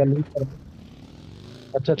लूट अच्छी है, लूट कर।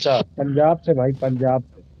 अच्छा अच्छा, पंजाब से भाई, पंजाब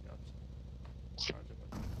से।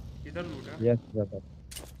 किधर लूट है? यस ब्रदर,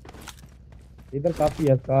 इधर काफी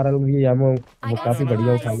है। कार ये एमओ वो got काफी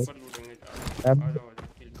बढ़िया उठा लो। ऊपर लूटेंगे। आ एम- जाओ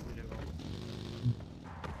किल मिलेगा।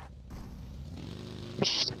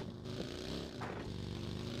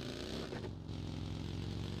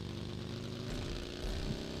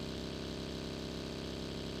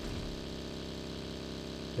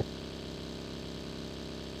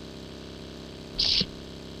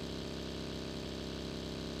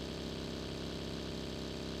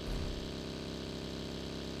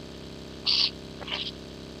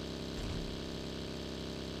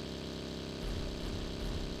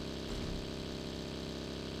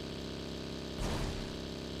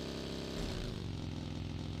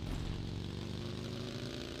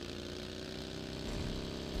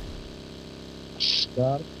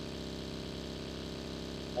 यार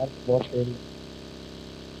यार बहुत तेज।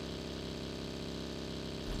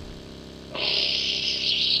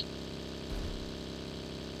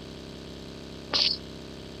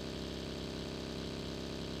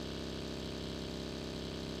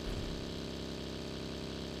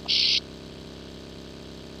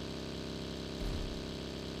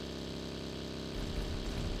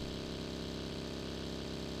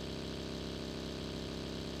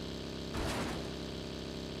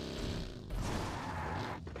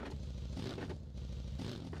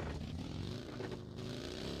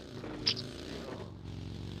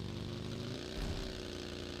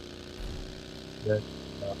 यस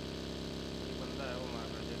कोई बंदा है वो मार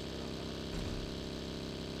रहा है जैसे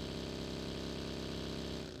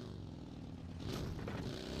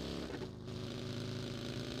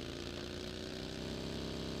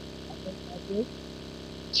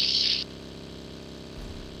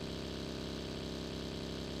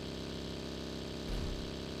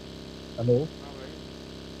हेलो, हाँ भाई।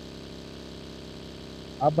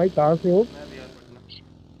 आप भाई कहाँ से हो? मैं बिहार पटना।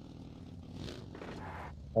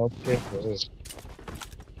 Okay bro.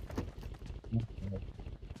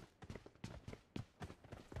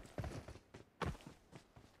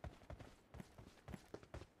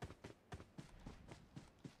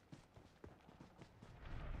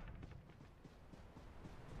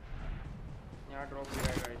 यहाँ ड्रॉप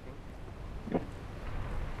गिराएगा आई थिंक।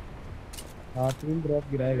 हाँ 3 ड्रॉप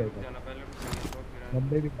पहले गिराएगा रुक इधर। जाना, पहले रुक जाना, ड्रॉप गिराने दो,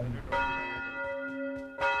 बंदे भी पहले आएंगे, ड्रॉप गिराने दो।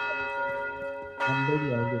 अरे ऊपर ले जाओ। बंदे भी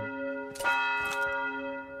आएंगे।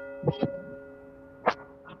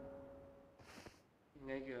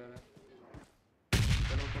 नहीं गिरा रहा।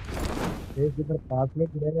 चलो ऊपर। एक इधर पास में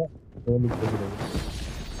गिरेगा, 2 नीचे गिरेगा।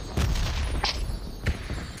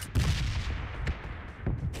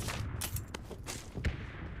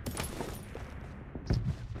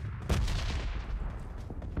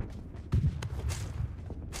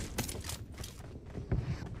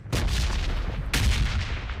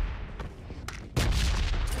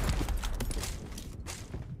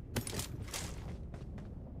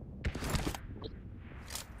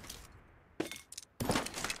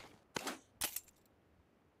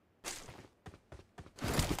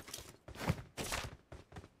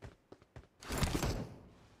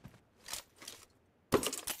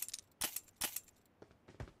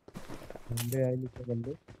 बंदे आए नीचे,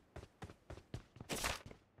 बंदे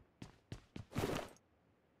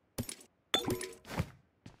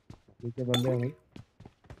नीचे बंदे हैं भाई।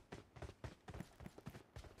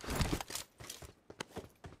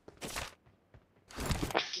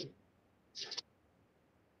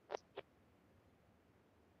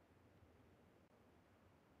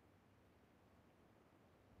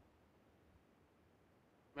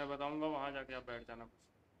 मैं बताऊंगा वहां जाके आप बैठ जाना कुछ।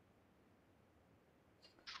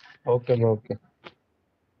 ओके मैं ओके।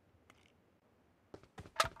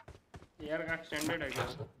 एयर का एक्सटेंडेड है क्या?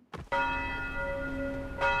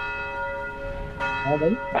 हाँ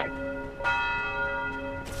भाई।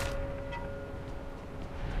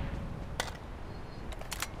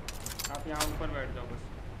 आप यहाँ ऊपर बैठ जाओ बस,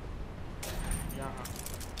 यहाँ।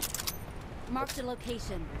 Marked a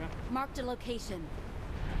location. Marked a location.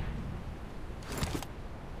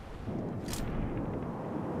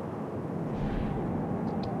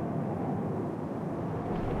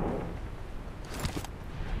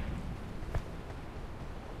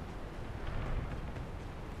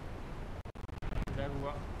 Drag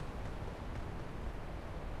हुआ।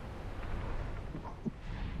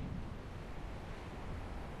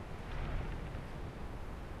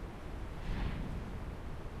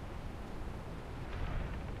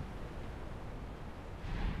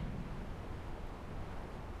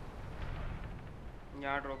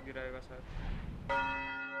 यहाँ ड्रॉप गिराएगा सर।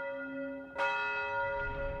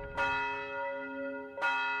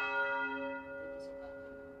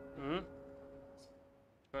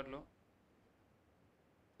 कर लो,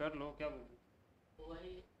 कर लो, क्या बोलूं।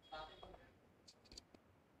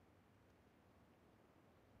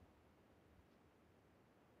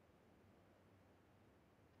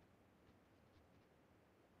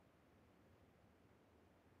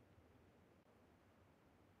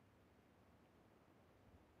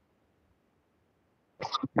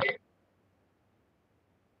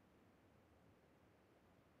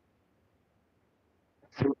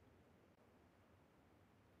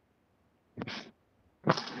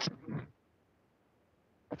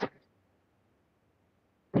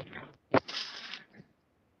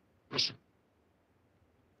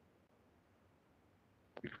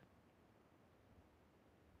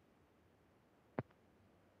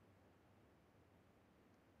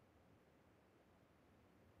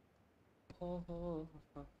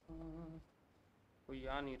 कोई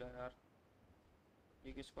आ नहीं रहा यार।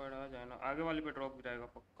 एक स्क्वाड आ जाए ना, आगे वाले पे ड्रॉप गिराएगा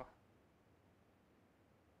पक्का।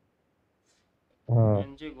 हाँ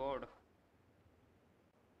एनजे गॉड।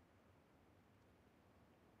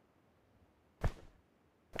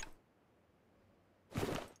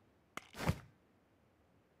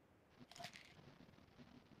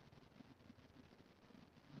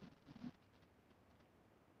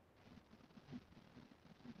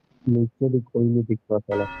 नीचे भी कोई नहीं दिख रहा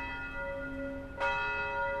साला।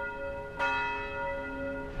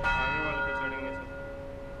 आगे वाले पे चढ़ेंगे सब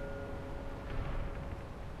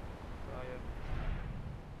शायद।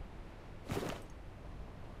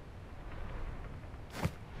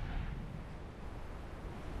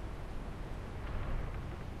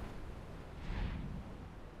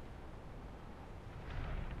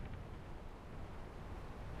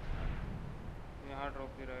 यहाँ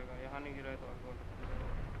ड्रॉप गिराएगा, यहाँ नहीं गिराए तो आगे वाले पे गिराएगा।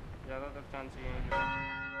 ज़्यादातर चांस यहीं गिरा।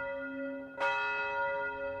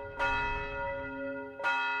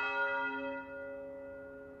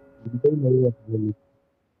 बंदे ही नहीं है।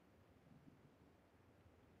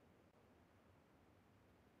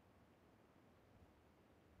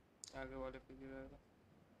 आगे वाले पे गिराएगा।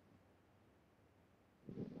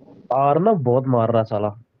 आर ना बहुत मार रहा है साला।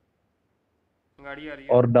 गाड़ी आ रही है।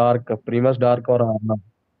 और डार्क प्रीमस डार्क और आरना।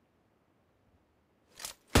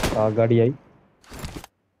 हाँ गाड़ी आई।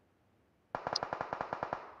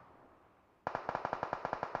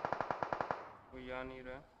 कोई आ नहीं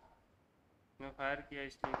रहा। मैं फायर किया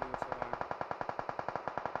इसलिए कि वो सब आए।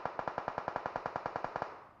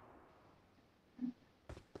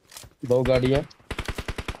 दो गाड़ियां।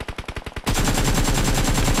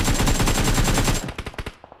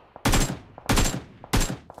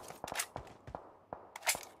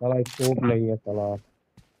 साला स्कोप नहीं है साला।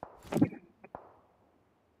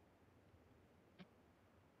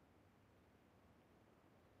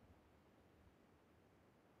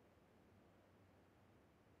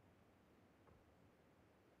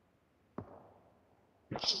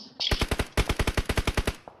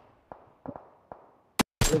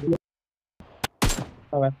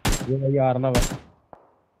 ये भाई आर्नव है।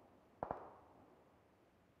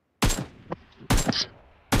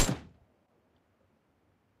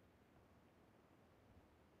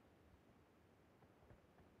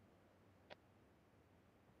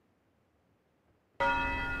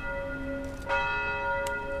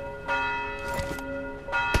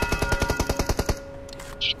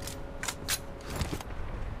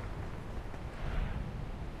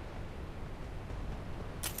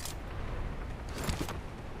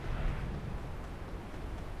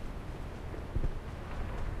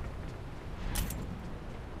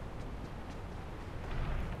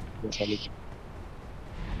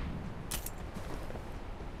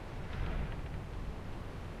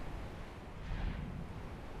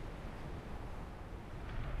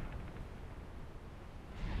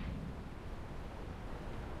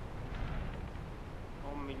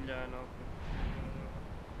 वो मिल जाए ना फिर।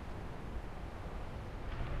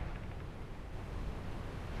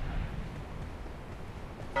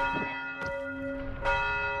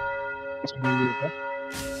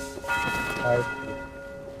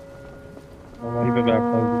 वहीं पे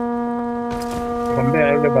बैठता हूँ। बंदे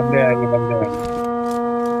आएंगे बंदे आएंगे बंदे आएंगे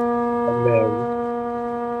बंदे आएंगे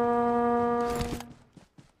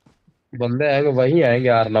बंदे आएंगे वहीं आएंगे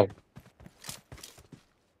आर्नव।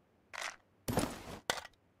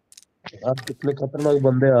 यार कितने खतरनाक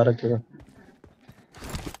बंदे आ रखे हैं।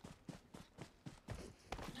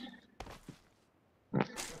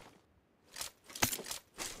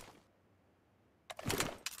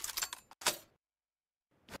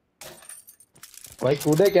 भाई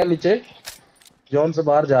कूदे क्या नीचे? जोन से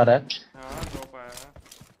बाहर जा रहा है। हाँ ड्रॉप आया है।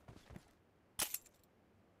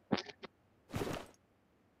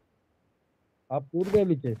 आप कूद गए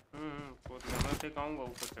नीचे? कूद गया। मैं देख आऊँगा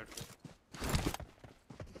ऊपर चढ़ के।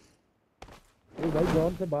 नहीं भाई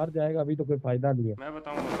जोन से बाहर जाएगा अभी तो कोई फायदा नहीं है। मैं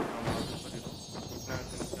बताऊँगा ऊपर ही रुक। इतना है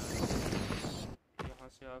तो नीचे यहाँ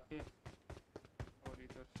से आके और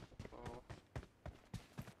इधर और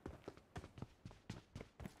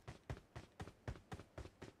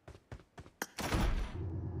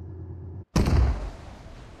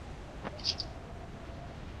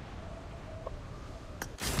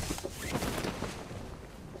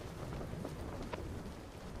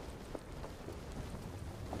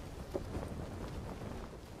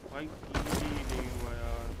भाई किल ही नहीं हुआ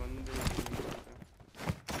यार। बंदे ही नहीं हुए।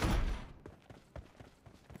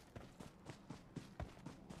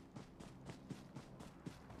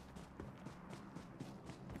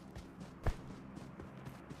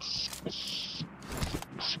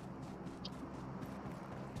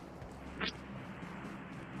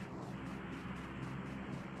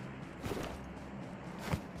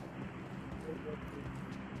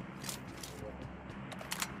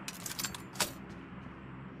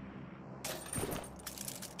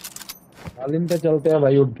 तालीम पे चलते हैं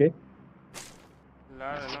भाई उठ के।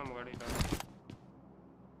 ला रहे ना हम गाड़ी ला।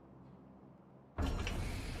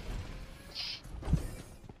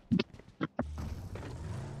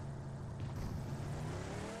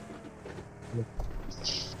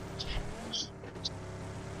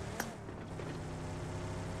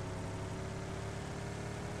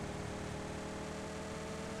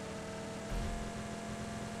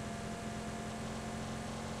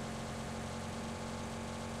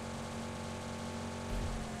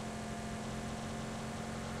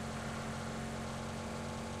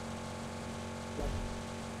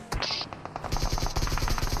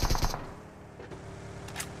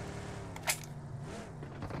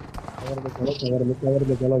 कवर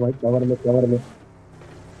में चलो भाई कवर में।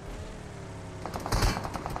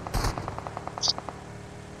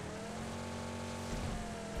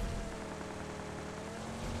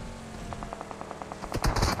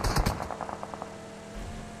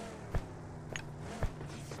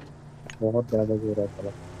 बहुत ज्यादा जोर है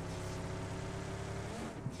साला।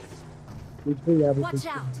 पीछे यार Watch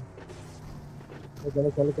out! चलो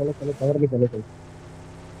कवर में चलो।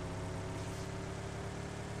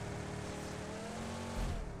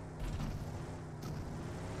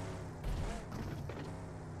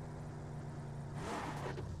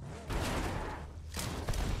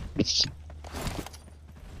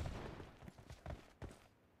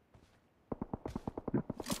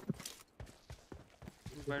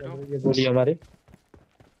 बैठो ये गोली हमारी।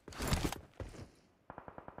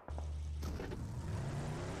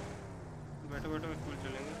 बैठो बैठो, स्कूल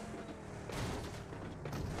चलेंगे।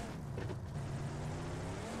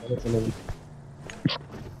 चलो चलो।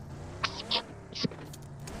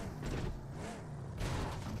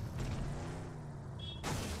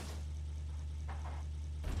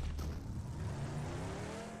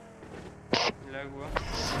 लैग हुआ।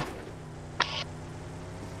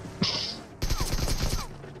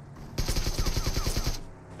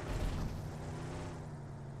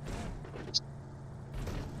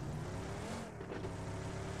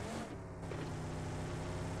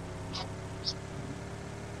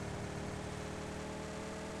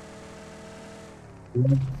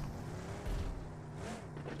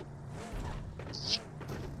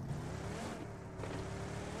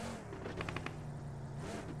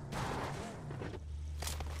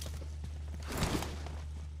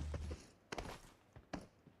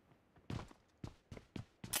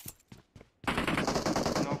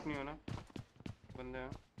 नॉक नहीं होना, बंदे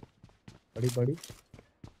हैं। बड़ी बड़ी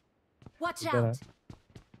Watch इधर है। out!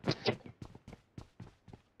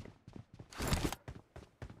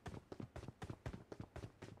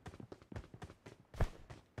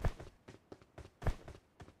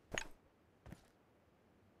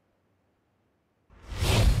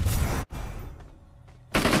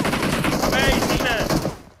 अबे इसी में,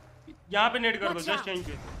 यहाँ पे नेट कर दो, Watch जस्ट out. यहीं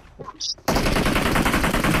पे।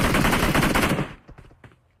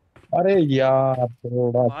 अरे यार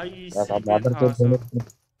थोड़ा भाई ऐसा इसी पे बॉर्डर था पे दोनों। सब।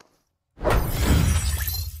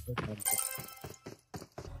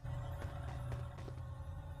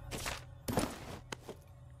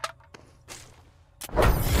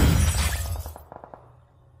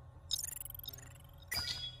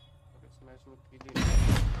 इस मैच में किल ही नहीं।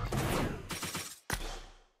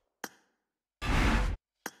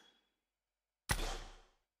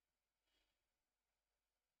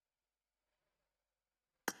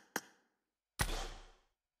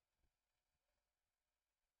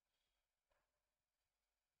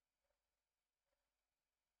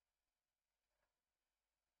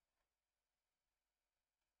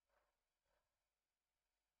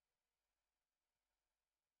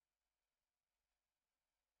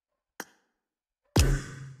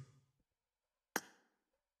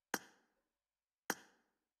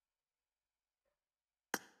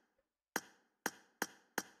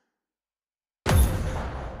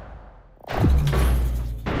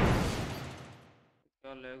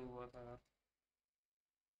 क्या लैग हुआ था यार।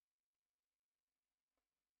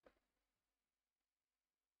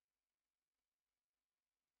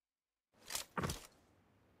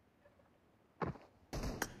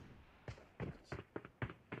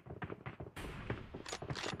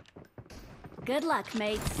 Good luck,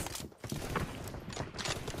 mates.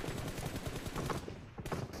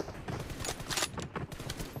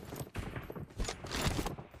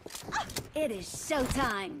 It is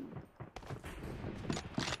showtime.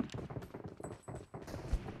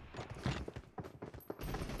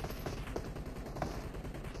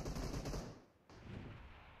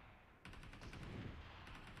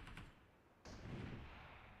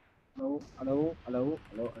 Hello, hello, hello,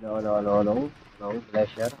 hello, hello, hello, hello, hello, hello,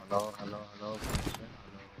 Glacier, hello, hello, hello, Glacier,